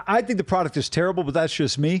 I think the product is terrible, but that's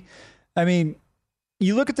just me. I mean,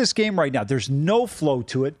 you look at this game right now. There's no flow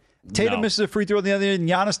to it. Tatum misses a free throw on the other end.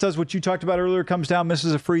 Giannis does what you talked about earlier, comes down,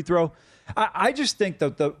 misses a free throw. I just think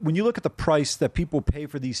that when you look at the price that people pay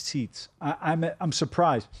for these seats, I'm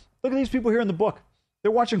surprised. Look at these people here in the book.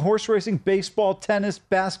 They're watching horse racing, baseball, tennis,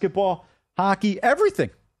 basketball, hockey, everything.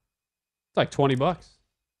 It's like $20.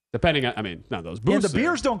 Depending on, those booths. And the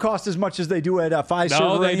beers don't cost as much as they do at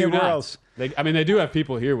Fiserv or anywhere else. They do have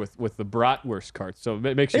people here with the bratwurst carts, so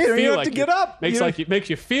it makes you feel like to get up. Makes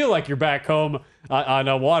you feel like you're back home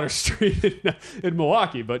on Water Street in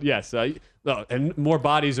Milwaukee. But yes, and more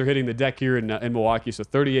bodies are hitting the deck here in Milwaukee. So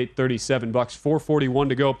 38-37 Bucks, 4:41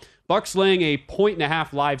 to go. Bucks laying a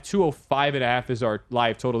 1.5 live, 205.5 is our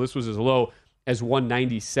live total. This was as low as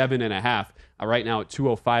 197.5. Right now at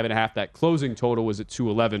 205.5. That closing total was at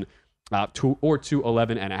 211 or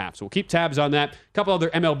 211.5. So we'll keep tabs on that. A couple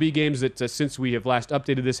other MLB games that since we have last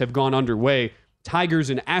updated this have gone underway.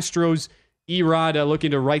 Tigers and Astros. Erod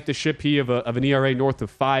looking to right the ship of an ERA north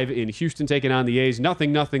of 5 in Houston, taking on the A's.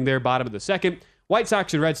 Nothing there, bottom of the second. White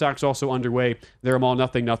Sox and Red Sox also underway. They're all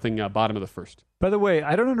nothing, bottom of the first. By the way,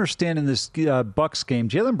 I don't understand in this Bucks game,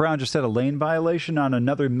 Jaylen Brown just had a lane violation on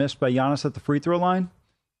another miss by Giannis at the free throw line.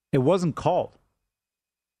 It wasn't called.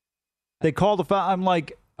 They called the foul. I'm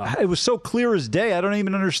like, it was so clear as day. I don't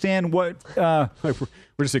even understand what. We're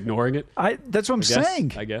just ignoring it. That's what I'm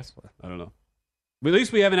saying. I guess. I don't know. At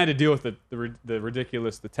least we haven't had to deal with the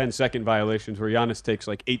ridiculous 10-second violations where Giannis takes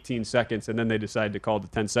like 18 seconds and then they decide to call the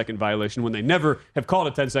 10-second violation when they never have called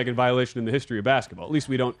a 10-second violation in the history of basketball. At least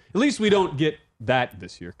we don't get that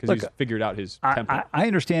this year because he's figured out his tempo. I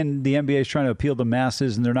understand the NBA is trying to appeal to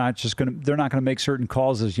masses and they're not going to make certain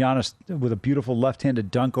calls as Giannis with a beautiful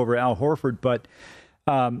left-handed dunk over Al Horford, but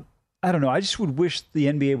I don't know. I just would wish the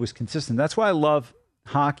NBA was consistent. That's why I love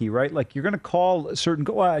hockey, right? Like you're going to call a certain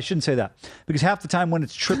well, I shouldn't say that because half the time when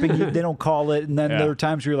it's tripping, they don't call it, and then there are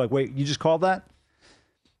times where you're like, "Wait, you just called that?"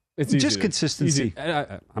 It's just consistency.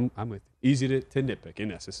 I'm with you. Easy to nitpick. In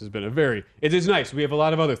this has been it is nice. We have a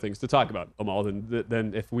lot of other things to talk about, Amal,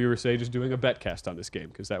 than if we were say just doing a bet cast on this game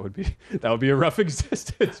because that would be a rough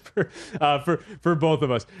existence for both of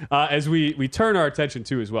us. As we turn our attention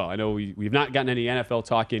to as well. I know we've not gotten any NFL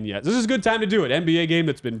talk in yet. This is a good time to do it. NBA game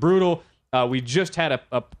that's been brutal. We just had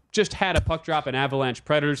a puck drop in Avalanche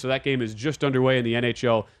Predators, so that game is just underway in the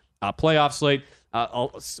NHL playoff slate.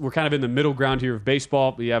 We're kind of in the middle ground here of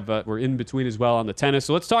baseball. We're in between as well on the tennis.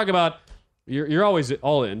 So let's talk about. You're always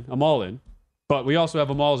all in. I'm all in, but we also have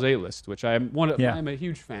Amal's A-list, which I'm a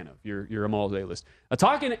huge fan of. Your Amal's A-list.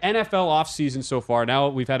 Talking NFL offseason so far. Now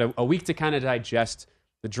we've had a week to kind of digest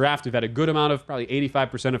the draft. We've had a good amount of probably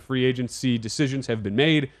 85% of free agency decisions have been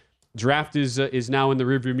made. Draft is now in the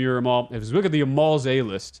rearview mirror. Amal, if you look at the Amal's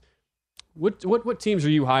A-list, what teams are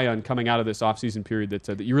you high on coming out of this offseason period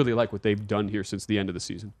that you really like what they've done here since the end of the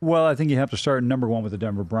season? Well, I think you have to start number one with the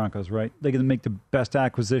Denver Broncos, right? They're going to make the best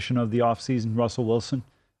acquisition of the offseason, Russell Wilson.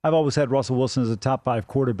 I've always had Russell Wilson as a top 5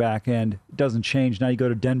 quarterback, and it doesn't change. Now you go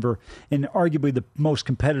to Denver in arguably the most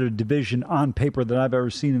competitive division on paper that I've ever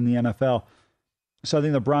seen in the NFL. So I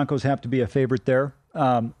think the Broncos have to be a favorite there.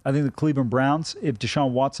 I think the Cleveland Browns, if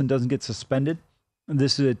Deshaun Watson doesn't get suspended,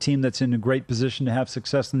 this is a team that's in a great position to have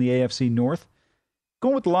success in the AFC North.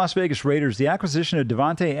 Going with the Las Vegas Raiders, the acquisition of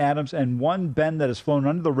Devontae Adams and one Ben that has flown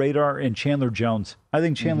under the radar in Chandler Jones. I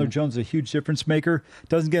think Chandler Jones is a huge difference maker.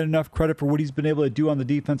 Doesn't get enough credit for what he's been able to do on the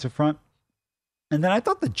defensive front. And then I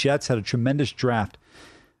thought the Jets had a tremendous draft.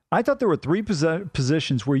 I thought there were 3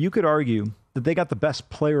 positions where you could argue that they got the best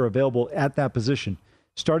player available at that position.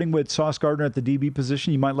 Starting with Sauce Gardner at the DB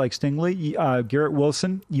position, you might like Stingley. Garrett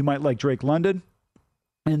Wilson, you might like Drake London.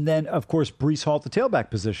 And then, of course, Breece Hall at the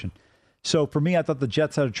tailback position. So for me, I thought the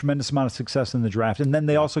Jets had a tremendous amount of success in the draft. And then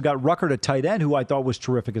they also got Ruckert at tight end, who I thought was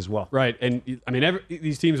terrific as well. Right. And, I mean,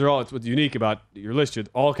 these teams are all, it's what's unique about your list, you're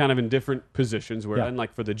all kind of in different positions. Where,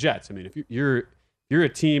 unlike for the Jets, I mean, if you're a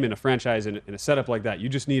team in a franchise in a setup like that, you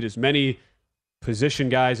just need as many position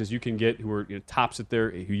guys as you can get who are tops at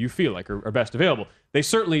who you feel like are best available. They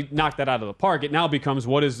certainly knocked that out of the park. It now becomes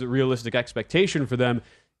what is the realistic expectation for them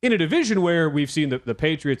in a division where we've seen the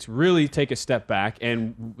Patriots really take a step back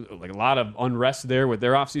and like a lot of unrest there with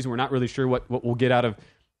their offseason. We're not really sure what we'll get out of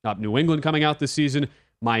New England coming out this season.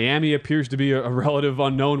 Miami appears to be a relative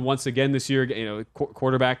unknown once again this year.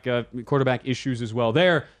 Quarterback issues as well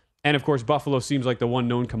there. And of course, Buffalo seems like the one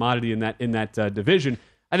known commodity in that division.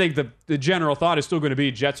 I think the general thought is still going to be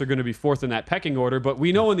Jets are going to be 4th in that pecking order, but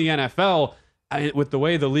we know in the NFL, with the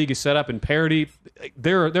way the league is set up in parity,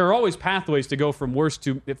 there are always pathways to go from worst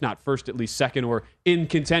to, if not first, at least second or in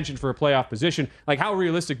contention for a playoff position. Like, how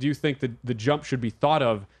realistic do you think the jump should be thought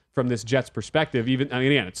of from this Jets perspective? Even, I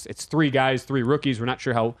mean, again, it's 3 guys, 3 rookies. We're not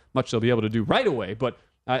sure how much they'll be able to do right away, but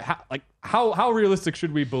how realistic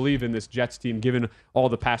should we believe in this Jets team given all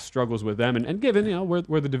the past struggles with them and given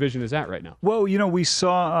where the division is at right now? Well, we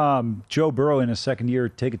saw Joe Burrow in his second year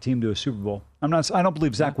take a team to a Super Bowl. I don't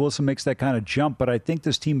believe Zach Wilson makes that kind of jump, but I think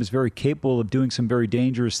this team is very capable of doing some very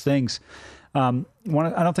dangerous things. I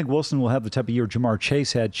don't think Wilson will have the type of year Jamar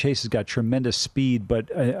Chase had. Chase has got tremendous speed, but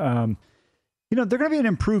they're going to be an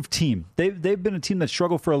improved team. They've been a team that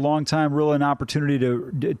struggled for a long time, really an opportunity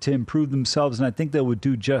to improve themselves, and I think they would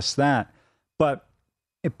do just that. But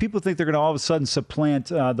if people think they're going to all of a sudden supplant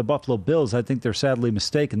the Buffalo Bills, I think they're sadly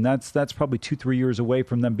mistaken. That's probably 2-3 years away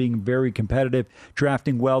from them being very competitive,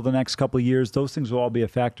 drafting well the next couple of years. Those things will all be a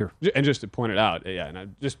factor. And just to point it out, and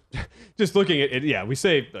I'm just looking at it, we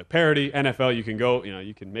say parity, NFL, you can go,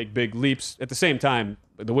 you can make big leaps. At the same time,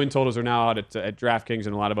 the win totals are now out at DraftKings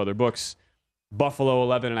and a lot of other books. Buffalo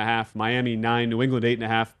 11.5, Miami 9, New England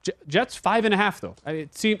 8.5, Jets 5.5 though.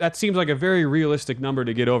 That seems like a very realistic number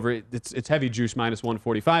to get over. It's heavy juice minus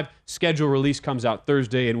 145. Schedule release comes out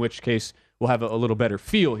Thursday, in which case we'll have a little better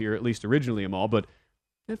feel here, at least originally, Amal. But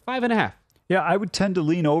 5.5. Yeah, I would tend to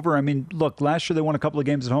lean over. I mean, look, last year they won a couple of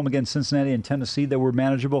games at home against Cincinnati and Tennessee that were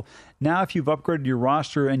manageable. Now, if you've upgraded your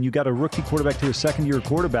roster and you got a rookie quarterback to a second-year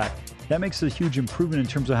quarterback, that makes a huge improvement in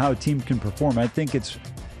terms of how a team can perform. I think it's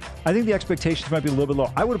I think the expectations might be a little bit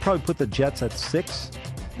low. I would have probably put the Jets at 6.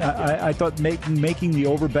 I thought making the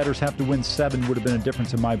over-bettors have to win 7 would have been a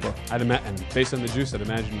difference in my book. And based on the juice, I'd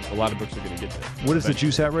imagine a lot of books are going to get there. What is the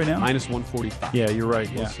juice at right now? Minus 145. Yeah, you're right.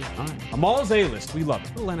 We'll Yeah. see. All right. Amal's A-List. We love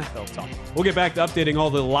it. A little NFL talk. We'll get back to updating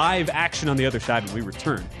all the live action on the other side when we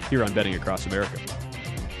return here on Betting Across America.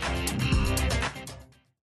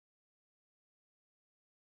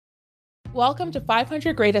 Welcome to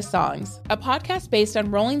 500 Greatest Songs, a podcast based on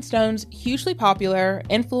Rolling Stone's hugely popular,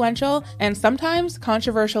 influential, and sometimes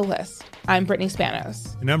controversial list. I'm Brittany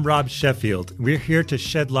Spanos. And I'm Rob Sheffield. We're here to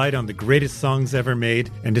shed light on the greatest songs ever made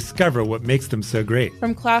and discover what makes them so great.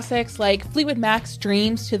 From classics like Fleetwood Mac's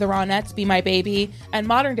Dreams to the Ronettes' Be My Baby, and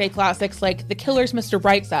modern-day classics like The Killers' Mr.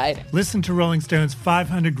 Brightside. Listen to Rolling Stone's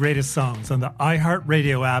 500 Greatest Songs on the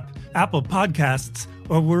iHeartRadio app, Apple Podcasts,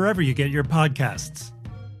 or wherever you get your podcasts.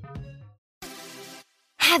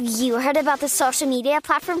 Have you heard about the social media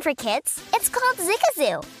platform for kids? It's called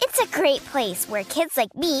Zigazoo. It's a great place where kids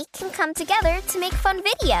like me can come together to make fun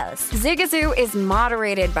videos. Zigazoo is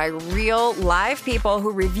moderated by real, live people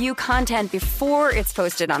who review content before it's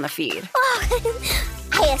posted on the feed. Oh,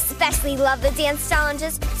 I especially love the dance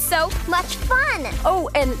challenges. So much fun. Oh,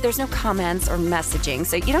 and there's no comments or messaging,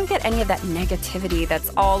 so you don't get any of that negativity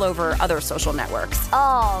that's all over other social networks.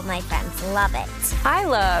 All my friends love it. I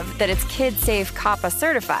love that it's kid-safe COPPA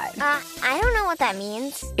certified. I don't know what that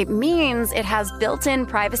means. It means it has built-in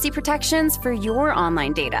privacy protections for your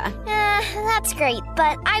online data. That's great,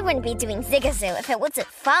 but I wouldn't be doing Zigazoo if it wasn't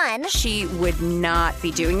fun. She would not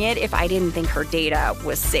be doing it if I didn't think her data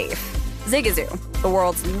was safe. Zigazoo, the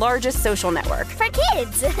world's largest social network. For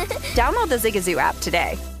kids. Download the Zigazoo app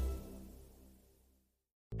today.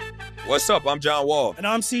 What's up? I'm John Wall. And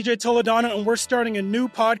I'm CJ Toledano, and we're starting a new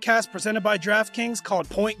podcast presented by DraftKings called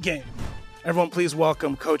Point Game. Everyone, please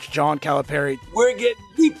welcome Coach John Calipari. We're getting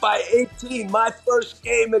beat by 18. My first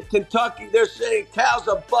game in Kentucky, they're saying Cal's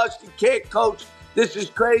a bust. He can't coach. This is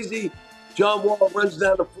crazy. John Wall runs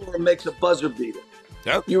down the floor and makes a buzzer beater.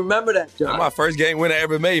 Yep. You remember that, John? That's my first game winner I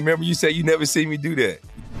ever made. Remember you said you never see me do that.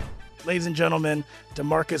 Ladies and gentlemen,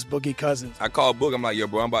 DeMarcus Boogie Cousins. I called Book. I'm like, yo,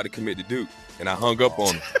 bro, I'm about to commit to Duke. And I hung up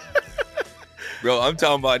on him. Bro, I'm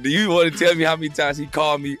talking about, do you want to tell me how many times he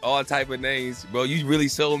called me all type of names? Bro, you really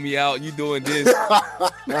sold me out. You doing this.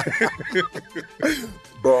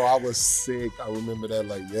 Bro, I was sick. I remember that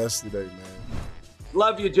like yesterday, man.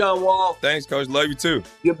 Love you, John Wall. Thanks, Coach. Love you, too.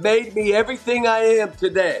 You made me everything I am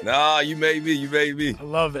today. Nah, you made me. You made me. I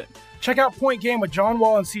love it. Check out Point Game with John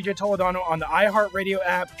Wall and CJ Toledano on the iHeartRadio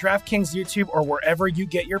app, DraftKings YouTube, or wherever you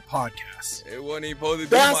get your podcasts. It wasn't even supposed to be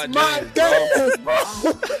That's my dance,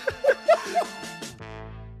 bro.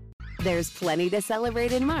 There's plenty to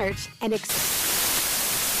celebrate in March and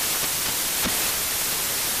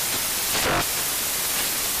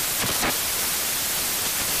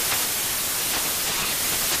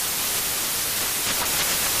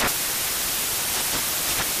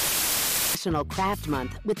National Craft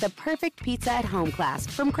Month with the perfect pizza at home class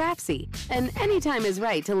from Craftsy. And anytime is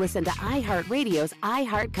right to listen to iHeartRadio's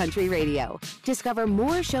iHeart Country Radio. Discover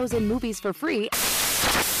more shows and movies for free.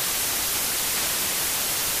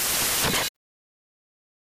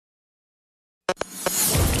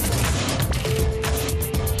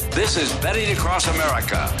 This is Betting Across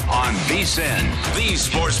America on VSiN, the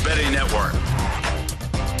Sports Betting Network.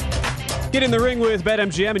 Get in the ring with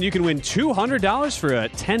BetMGM and you can win $200 for a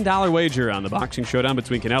 $10 wager on the boxing showdown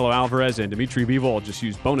between Canelo Alvarez and Dimitri Bivol. Just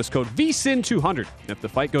use bonus code VSiN200. If the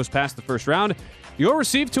fight goes past the first round, you'll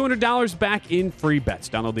receive $200 back in free bets.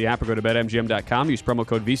 Download the app or go to BetMGM.com. Use promo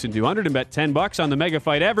code VSiN200 and bet $10 on the mega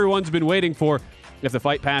fight everyone's been waiting for. If the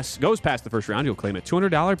fight goes past the first round, you'll claim a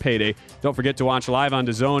 $200 payday. Don't forget to watch live on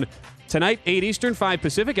DAZN tonight, 8 Eastern, 5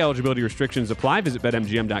 Pacific. Eligibility restrictions apply. Visit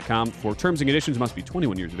BetMGM.com for terms and conditions. Must be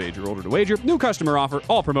 21 years of age or older to wager. New customer offer.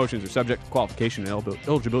 All promotions are subject to qualification and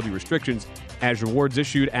eligibility restrictions as rewards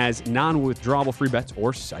issued as non-withdrawable free bets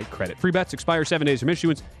or site credit. Free bets expire 7 days from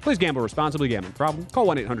issuance. Please gamble responsibly. Gambling problem? Call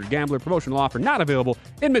 1-800-GAMBLER. Promotional offer not available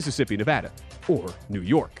in Mississippi, Nevada, or New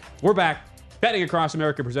York. We're back. Betting Across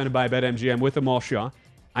America presented by BetMGM with Amal Shaw.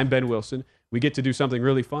 I'm Ben Wilson. We get to do something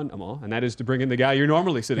really fun, Amal, and that is to bring in the guy you're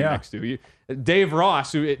normally sitting next to. Dave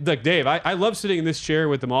Ross. Look, Dave, I love sitting in this chair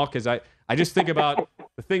with Amal because I just think about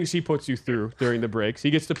the things he puts you through during the breaks.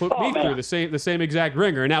 He gets to put me through the same exact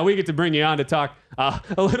ringer. And now we get to bring you on to talk a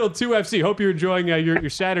little 2FC. Hope you're enjoying your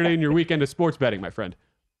Saturday and your weekend of sports betting, my friend.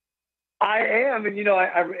 I am. And,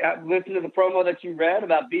 I listened to the promo that you read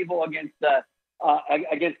about Bivol against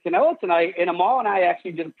Canelo tonight. And Amal and I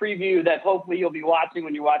actually did a preview that hopefully you'll be watching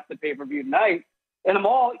when you watch the pay-per-view tonight. And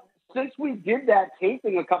Amal, since we did that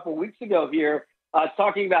taping a couple weeks ago here,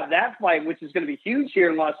 talking about that fight, which is going to be huge here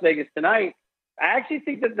in Las Vegas tonight, I actually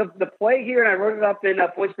think that the play here, and I wrote it up in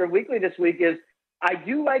Points Per Weekly this week, is I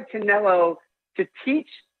do like Canelo to teach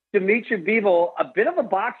Dimitri Bivol a bit of a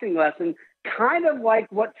boxing lesson, kind of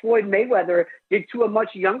like what Floyd Mayweather did to a much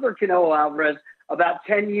younger Canelo Alvarez about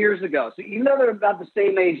 10 years ago. So even though they're about the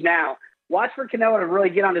same age now, watch for Canelo to really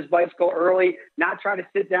get on his bicycle early, not try to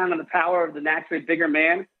sit down on the power of the naturally bigger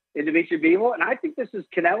man in Dimitri Bivol. And I think this is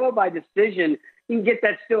Canelo by decision. You can get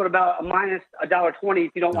that still at about a minus $1.20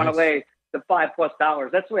 if you don't want to lay the $5+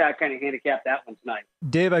 That's the way I kind of handicap that one tonight.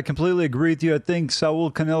 Dave, I completely agree with you. I think Saul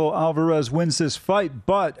Canelo Alvarez wins this fight,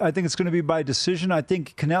 but I think it's going to be by decision. I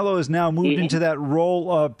think Canelo has now moved into that role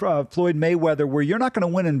of Floyd Mayweather, where you're not going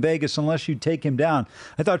to win in Vegas unless you take him down.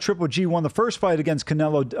 I thought Triple G won the first fight against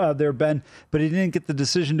Canelo there, Ben, but he didn't get the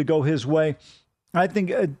decision to go his way. I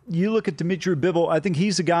think you look at Dimitri Bivol, I think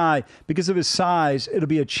he's a guy, because of his size, it'll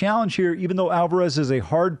be a challenge here. Even though Alvarez is a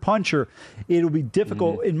hard puncher, it'll be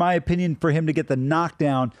difficult, in my opinion, for him to get the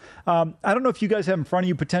knockdown. I don't know if you guys have in front of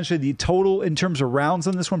you potentially the total in terms of rounds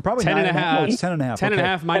on this one. Probably 10.5. It's 10.5.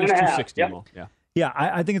 10.5 minus 260. Yep. Yeah,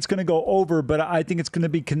 I think it's going to go over, but I think it's going to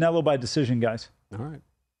be Canelo by decision, guys. All right.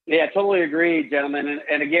 Yeah, totally agree, gentlemen.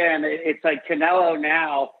 And again, it's like Canelo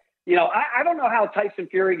now. You know, I don't know how Tyson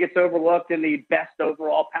Fury gets overlooked in the best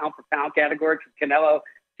overall pound-for-pound category, because Canelo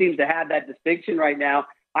seems to have that distinction right now.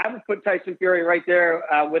 I would put Tyson Fury right there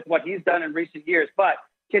with what he's done in recent years. But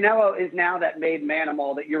Canelo is now that made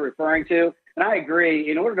manimal that you're referring to. And I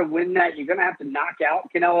agree. In order to win that, you're going to have to knock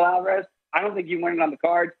out Canelo Alvarez. I don't think you win it on the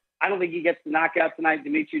cards. I don't think he gets the knockout tonight.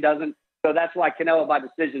 Dimitri doesn't. So that's why Canelo by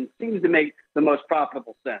decision seems to make the most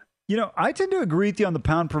profitable sense. You know, I tend to agree with you on the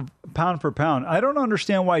pound for pound. I don't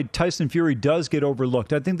understand why Tyson Fury does get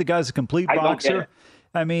overlooked. I think the guy's a complete boxer.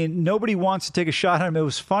 I mean, nobody wants to take a shot at him. It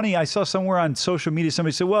was funny. I saw somewhere on social media,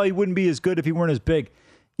 somebody said, well, he wouldn't be as good if he weren't as big.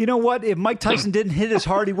 You know what? If Mike Tyson didn't hit as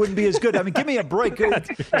hard, he wouldn't be as good. I mean, give me a break.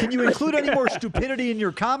 Can you include any more stupidity in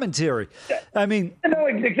your commentary? I mean, no,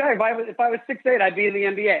 exactly. If I was 6'8", I'd be in the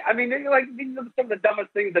NBA. I mean, like, these are some of the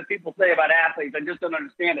dumbest things that people say about athletes. I just don't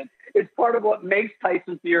understand it. It's part of what makes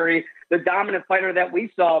Tyson Fury the dominant fighter that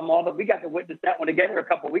we saw. Although we got to witness that one together a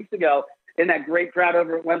couple of weeks ago in that great crowd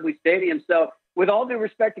over at Wembley Stadium. So, with all due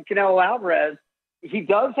respect to Canelo Alvarez, he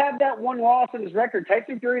does have that one loss in his record.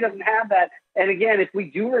 Tyson Fury doesn't have that. And again, if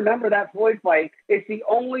we do remember that Floyd fight, it's the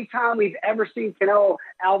only time we've ever seen Canelo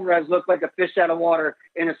Alvarez look like a fish out of water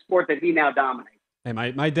in a sport that he now dominates. Hey,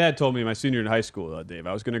 my dad told me my senior in high school, Dave,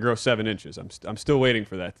 I was going to grow 7 inches. I'm still waiting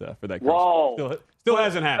for that. Whoa! Still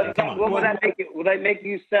hasn't happened. Come on. What will that make you? Will that make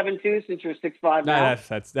you 7'2" since you're 6'5" now?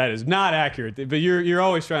 That is not accurate. But you're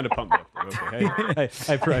always trying to pump me up. Okay.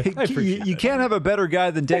 I appreciate you can't have a better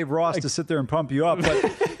guy than Dave Ross to sit there and pump you up.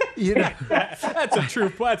 But you know, that's a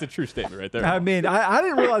true statement right there. I mean, I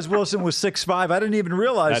didn't realize Wilson was 6'5". I didn't even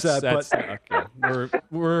realize that. But okay.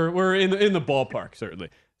 We're in the ballpark,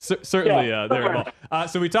 certainly. Certainly, there.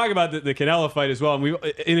 So we talk about the Canelo fight as well, and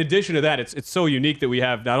in addition to that, it's so unique that we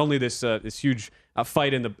have not only this huge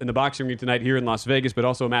fight in the boxing ring tonight here in Las Vegas, but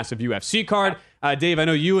also a massive UFC card. Dave, I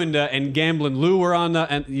know you and Gamblin' Lou were on,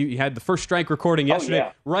 and you had the First Strike recording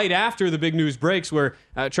yesterday, right after the big news breaks, where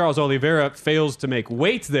Charles Oliveira fails to make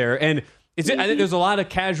weight there, and I think there's a lot of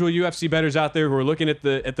casual UFC bettors out there who are looking at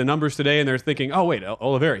the numbers today, and they're thinking, oh wait,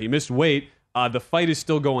 Oliveira, he missed weight. The fight is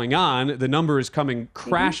still going on. The number is coming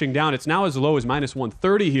crashing down. It's now as low as minus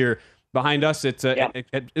 130 here behind us at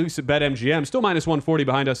least at BetMGM. Still minus 140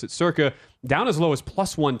 behind us at Circa. Down as low as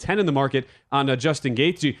plus 110 in the market on Justin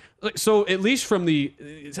Gaethje. So at least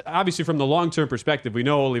obviously from the long-term perspective, we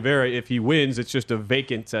know Oliveira, if he wins, it's just a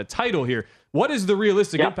vacant title here. What is the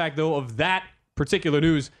realistic impact, though, of that particular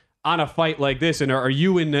news on a fight like this? And are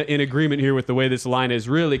you in agreement here with the way this line has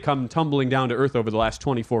really come tumbling down to earth over the last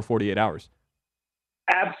 24, 48 hours?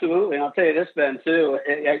 Absolutely. And I'll tell you this, Ben, too.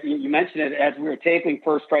 You mentioned it as we were taping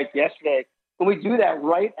First Strike yesterday. And we do that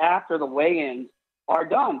right after the weigh-ins are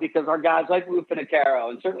done, because our guys like Lou Finocchiaro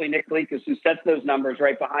and certainly Nick Kalikas, who sets those numbers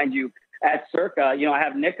right behind you at Circa. You know, I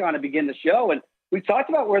have Nick on to begin the show, and we talked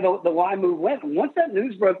about where the line move went. And once that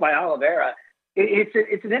news broke by Oliveira,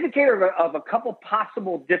 it's an indicator of a couple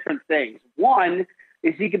possible different things. One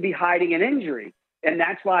is he could be hiding an injury, and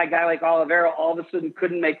that's why a guy like Oliveira all of a sudden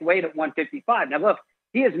couldn't make weight at 155. Now, look,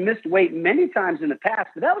 he has missed weight many times in the past,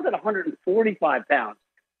 but that was at 145 pounds.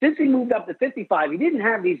 Since he moved up to 55, he didn't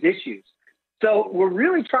have these issues. So we're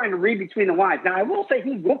really trying to read between the lines. Now, I will say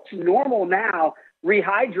he looks normal now,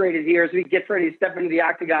 rehydrated here as he gets ready to step into the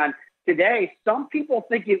octagon today. Some people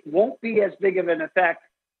think it won't be as big of an effect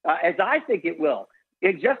as I think it will.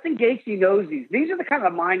 And Justin Gaethje knows these. These are the kind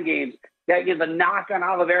of mind games that the knock on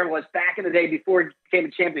Oliveira was back in the day before he became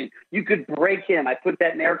a champion. You could break him. I put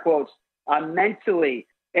that in air quotes, mentally.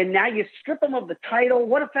 And now you strip him of the title.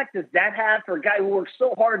 What effect does that have for a guy who worked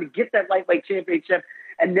so hard to get that lightweight championship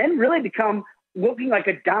and then really become looking like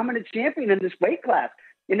a dominant champion in this weight class?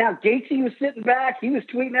 And now Gaethje was sitting back. He was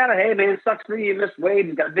tweeting out, hey, man, sucks for you missed weight.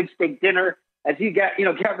 He's got a big steak dinner as he got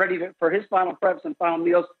ready for his final preps and final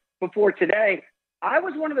meals before today. I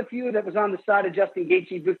was one of the few that was on the side of Justin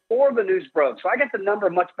Gaethje before the news broke. So I got the number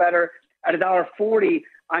much better at $1.40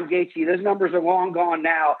 on Gaethje. Those numbers are long gone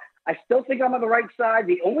now. I still think I'm on the right side.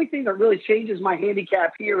 The only thing that really changes my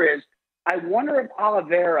handicap here is I wonder if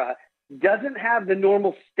Oliveira doesn't have the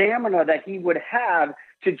normal stamina that he would have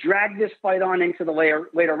to drag this fight on into the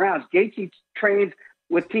later rounds. Gaethje trains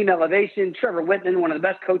with Team Elevation. Trevor Whitman, one of the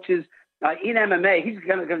best coaches in MMA. He's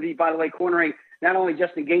going to be, by the way, cornering not only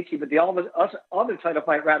Justin Gaethje, but the other title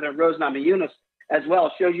fight, Rose Namajunas as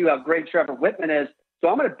well. Shows you how great Trevor Whitman is. So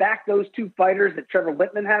I'm going to back those two fighters that Trevor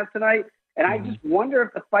Whitman has tonight. And I just wonder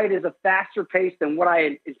if the fight is a faster pace than what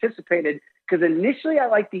I anticipated. Because initially I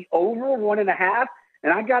liked the over 1.5,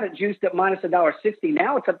 and I got it juiced at minus $1.60.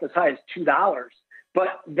 Now it's up as high as $2.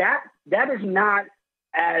 But that is not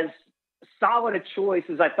as solid a choice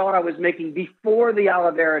as I thought I was making before the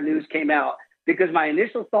Oliveira news came out. Because my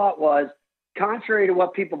initial thought was, contrary to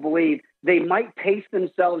what people believe, they might pace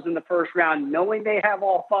themselves in the first round, knowing they have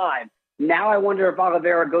all 5. Now I wonder if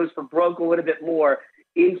Oliveira goes for broke a little bit more,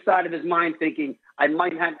 inside of his mind thinking, I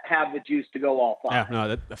might have the juice to go all 5. Yeah, no,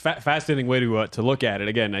 that's a fascinating way to look at it.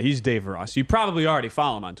 Again, he's Dave Ross. You probably already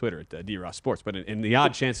follow him on Twitter at DRoss Sports, but in the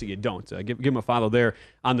odd chance that you don't, give him a follow there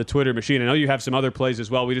on the Twitter machine. I know you have some other plays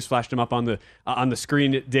as well. We just flashed him up on the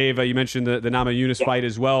screen, Dave. You mentioned the Namajunas fight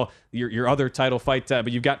as well, your other title fight,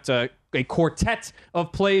 but you've got a quartet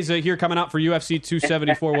of plays here coming out for UFC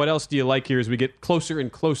 274. What else do you like here as we get closer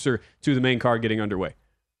and closer to the main card getting underway?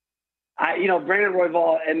 Brandon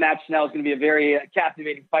Royval and Matt Schnell is going to be a very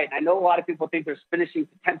captivating fight. And I know a lot of people think there's finishing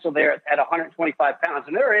potential there at 125 pounds.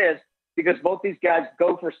 And there is, because both these guys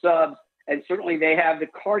go for subs, and certainly they have the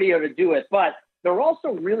cardio to do it. But they're also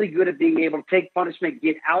really good at being able to take punishment,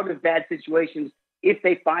 get out of bad situations if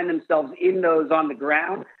they find themselves in those on the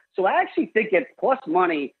ground. So I actually think at plus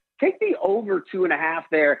money, take the over 2.5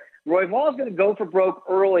 there. Royval is going to go for broke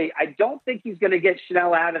early. I don't think he's going to get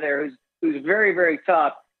Schnell out of there, who's very, very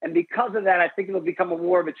tough. And because of that, I think it'll become a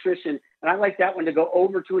war of attrition. And I like that one to go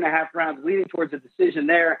over 2.5 rounds, leading towards a decision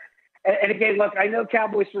there. And again, look, I know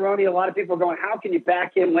Cowboy Cerrone, a lot of people are going, how can you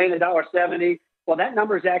back him, laying $1.70? Well, that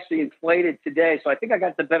number is actually inflated today. So I think I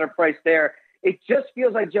got the better price there. It just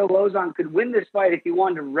feels like Joe Lauzon could win this fight if he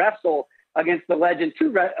wanted to wrestle against the legend,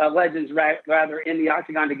 two legends rather, in the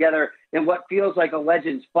octagon together in what feels like a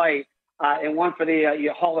legends fight, and one for the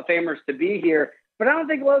Hall of Famers to be here. But I don't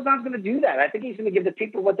think Lauzon's going to do that. I think he's going to give the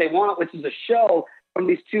people what they want, which is a show from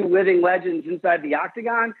these two living legends inside the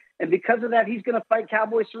octagon. And because of that, he's going to fight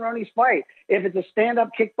Cowboy Cerrone's fight. If it's a stand-up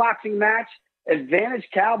kickboxing match, advantage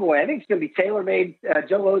Cowboy. I think it's going to be tailor-made.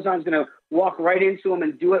 Joe Lauzon's going to walk right into him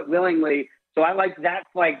and do it willingly. So I like that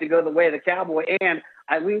fight to go the way of the Cowboy. And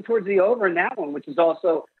I lean towards the over in that one, which is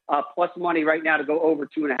also plus money right now to go over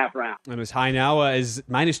 2.5 rounds. And as high now as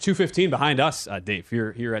minus 215 behind us, Dave,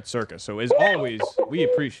 here at Circa. So as always, we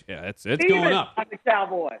appreciate it's going up. I'm the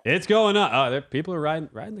Cowboy. It's going up. People are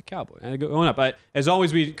riding the Cowboy. And going up. But as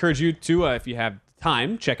always, we encourage you to, if you have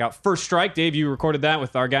time, check out First Strike. Dave, you recorded that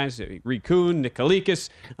with our guys, Reed Kuhn, Nick Kalikas,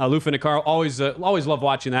 Lufa Nakar. Always love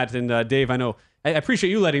watching that. And Dave, I know I appreciate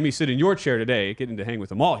you letting me sit in your chair today, getting to hang with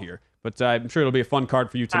them all here. But I'm sure it'll be a fun card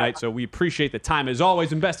for you tonight. So we appreciate the time as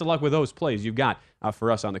always, and best of luck with those plays you've got for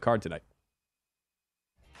us on the card tonight.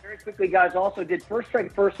 Very quickly, guys, also did First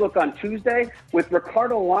Strike First Look on Tuesday with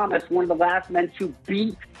Ricardo Lamas, one of the last men to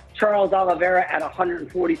beat Charles Oliveira at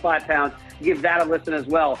 145 pounds. Give that a listen as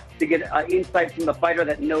well to get insight from the fighter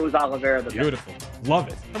that knows Oliveira the best. Beautiful. Love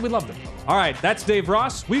it. And we love them. All right, that's Dave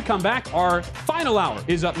Ross. We come back. Our final hour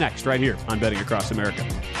is up next right here on Betting Across America.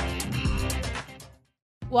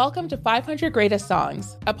 Welcome to 500 Greatest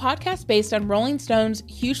Songs, a podcast based on Rolling Stone's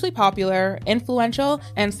hugely popular, influential,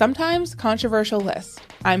 and sometimes controversial list.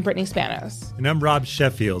 I'm Brittany Spanos. And I'm Rob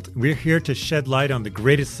Sheffield. We're here to shed light on the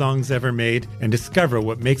greatest songs ever made and discover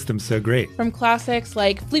what makes them so great. From classics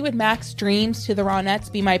like Fleetwood Mac's Dreams to the Ronettes'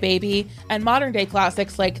 Be My Baby, and modern-day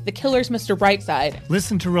classics like The Killer's Mr. Brightside.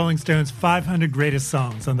 Listen to Rolling Stone's 500 Greatest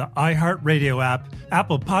Songs on the iHeartRadio app,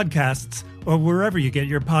 Apple Podcasts, or wherever you get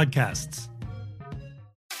your podcasts.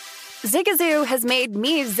 Zigazoo has made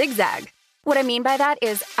me zigzag. What I mean by that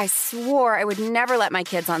is I swore I would never let my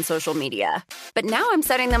kids on social media. But now I'm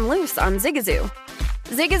setting them loose on Zigazoo.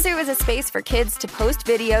 Zigazoo is a space for kids to post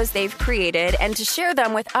videos they've created and to share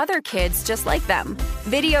them with other kids just like them.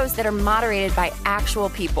 Videos that are moderated by actual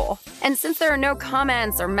people. And since there are no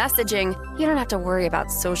comments or messaging, you don't have to worry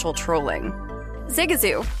about social trolling.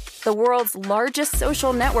 Zigazoo, the world's largest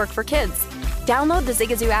social network for kids. Download the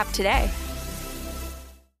Zigazoo app today.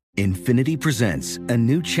 Infiniti presents a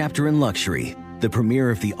new chapter in luxury, the premiere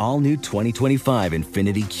of the all-new 2025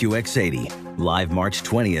 Infiniti QX80, live March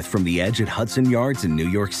 20th from the Edge at Hudson Yards in New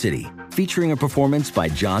York City, featuring a performance by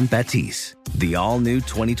Jon Batiste. The all-new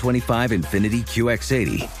 2025 Infiniti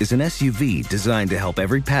QX80 is an SUV designed to help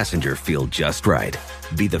every passenger feel just right.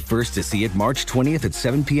 Be the first to see it March 20th at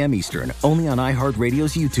 7 p.m. Eastern, only on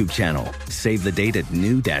iHeartRadio's YouTube channel. Save the date at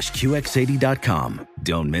new-QX80.com.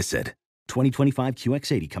 Don't miss it. 2025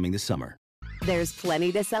 QX80 coming this summer. There's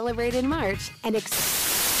plenty to celebrate in March and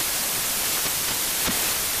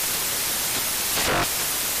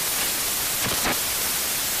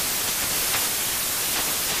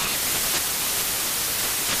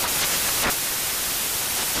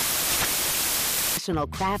National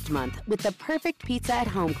Craft Month with the perfect pizza at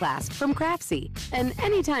home class from Craftsy. And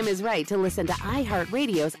anytime is right to listen to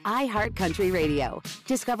iHeartRadio's iHeart Country Radio.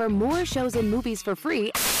 Discover more shows and movies for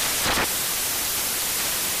free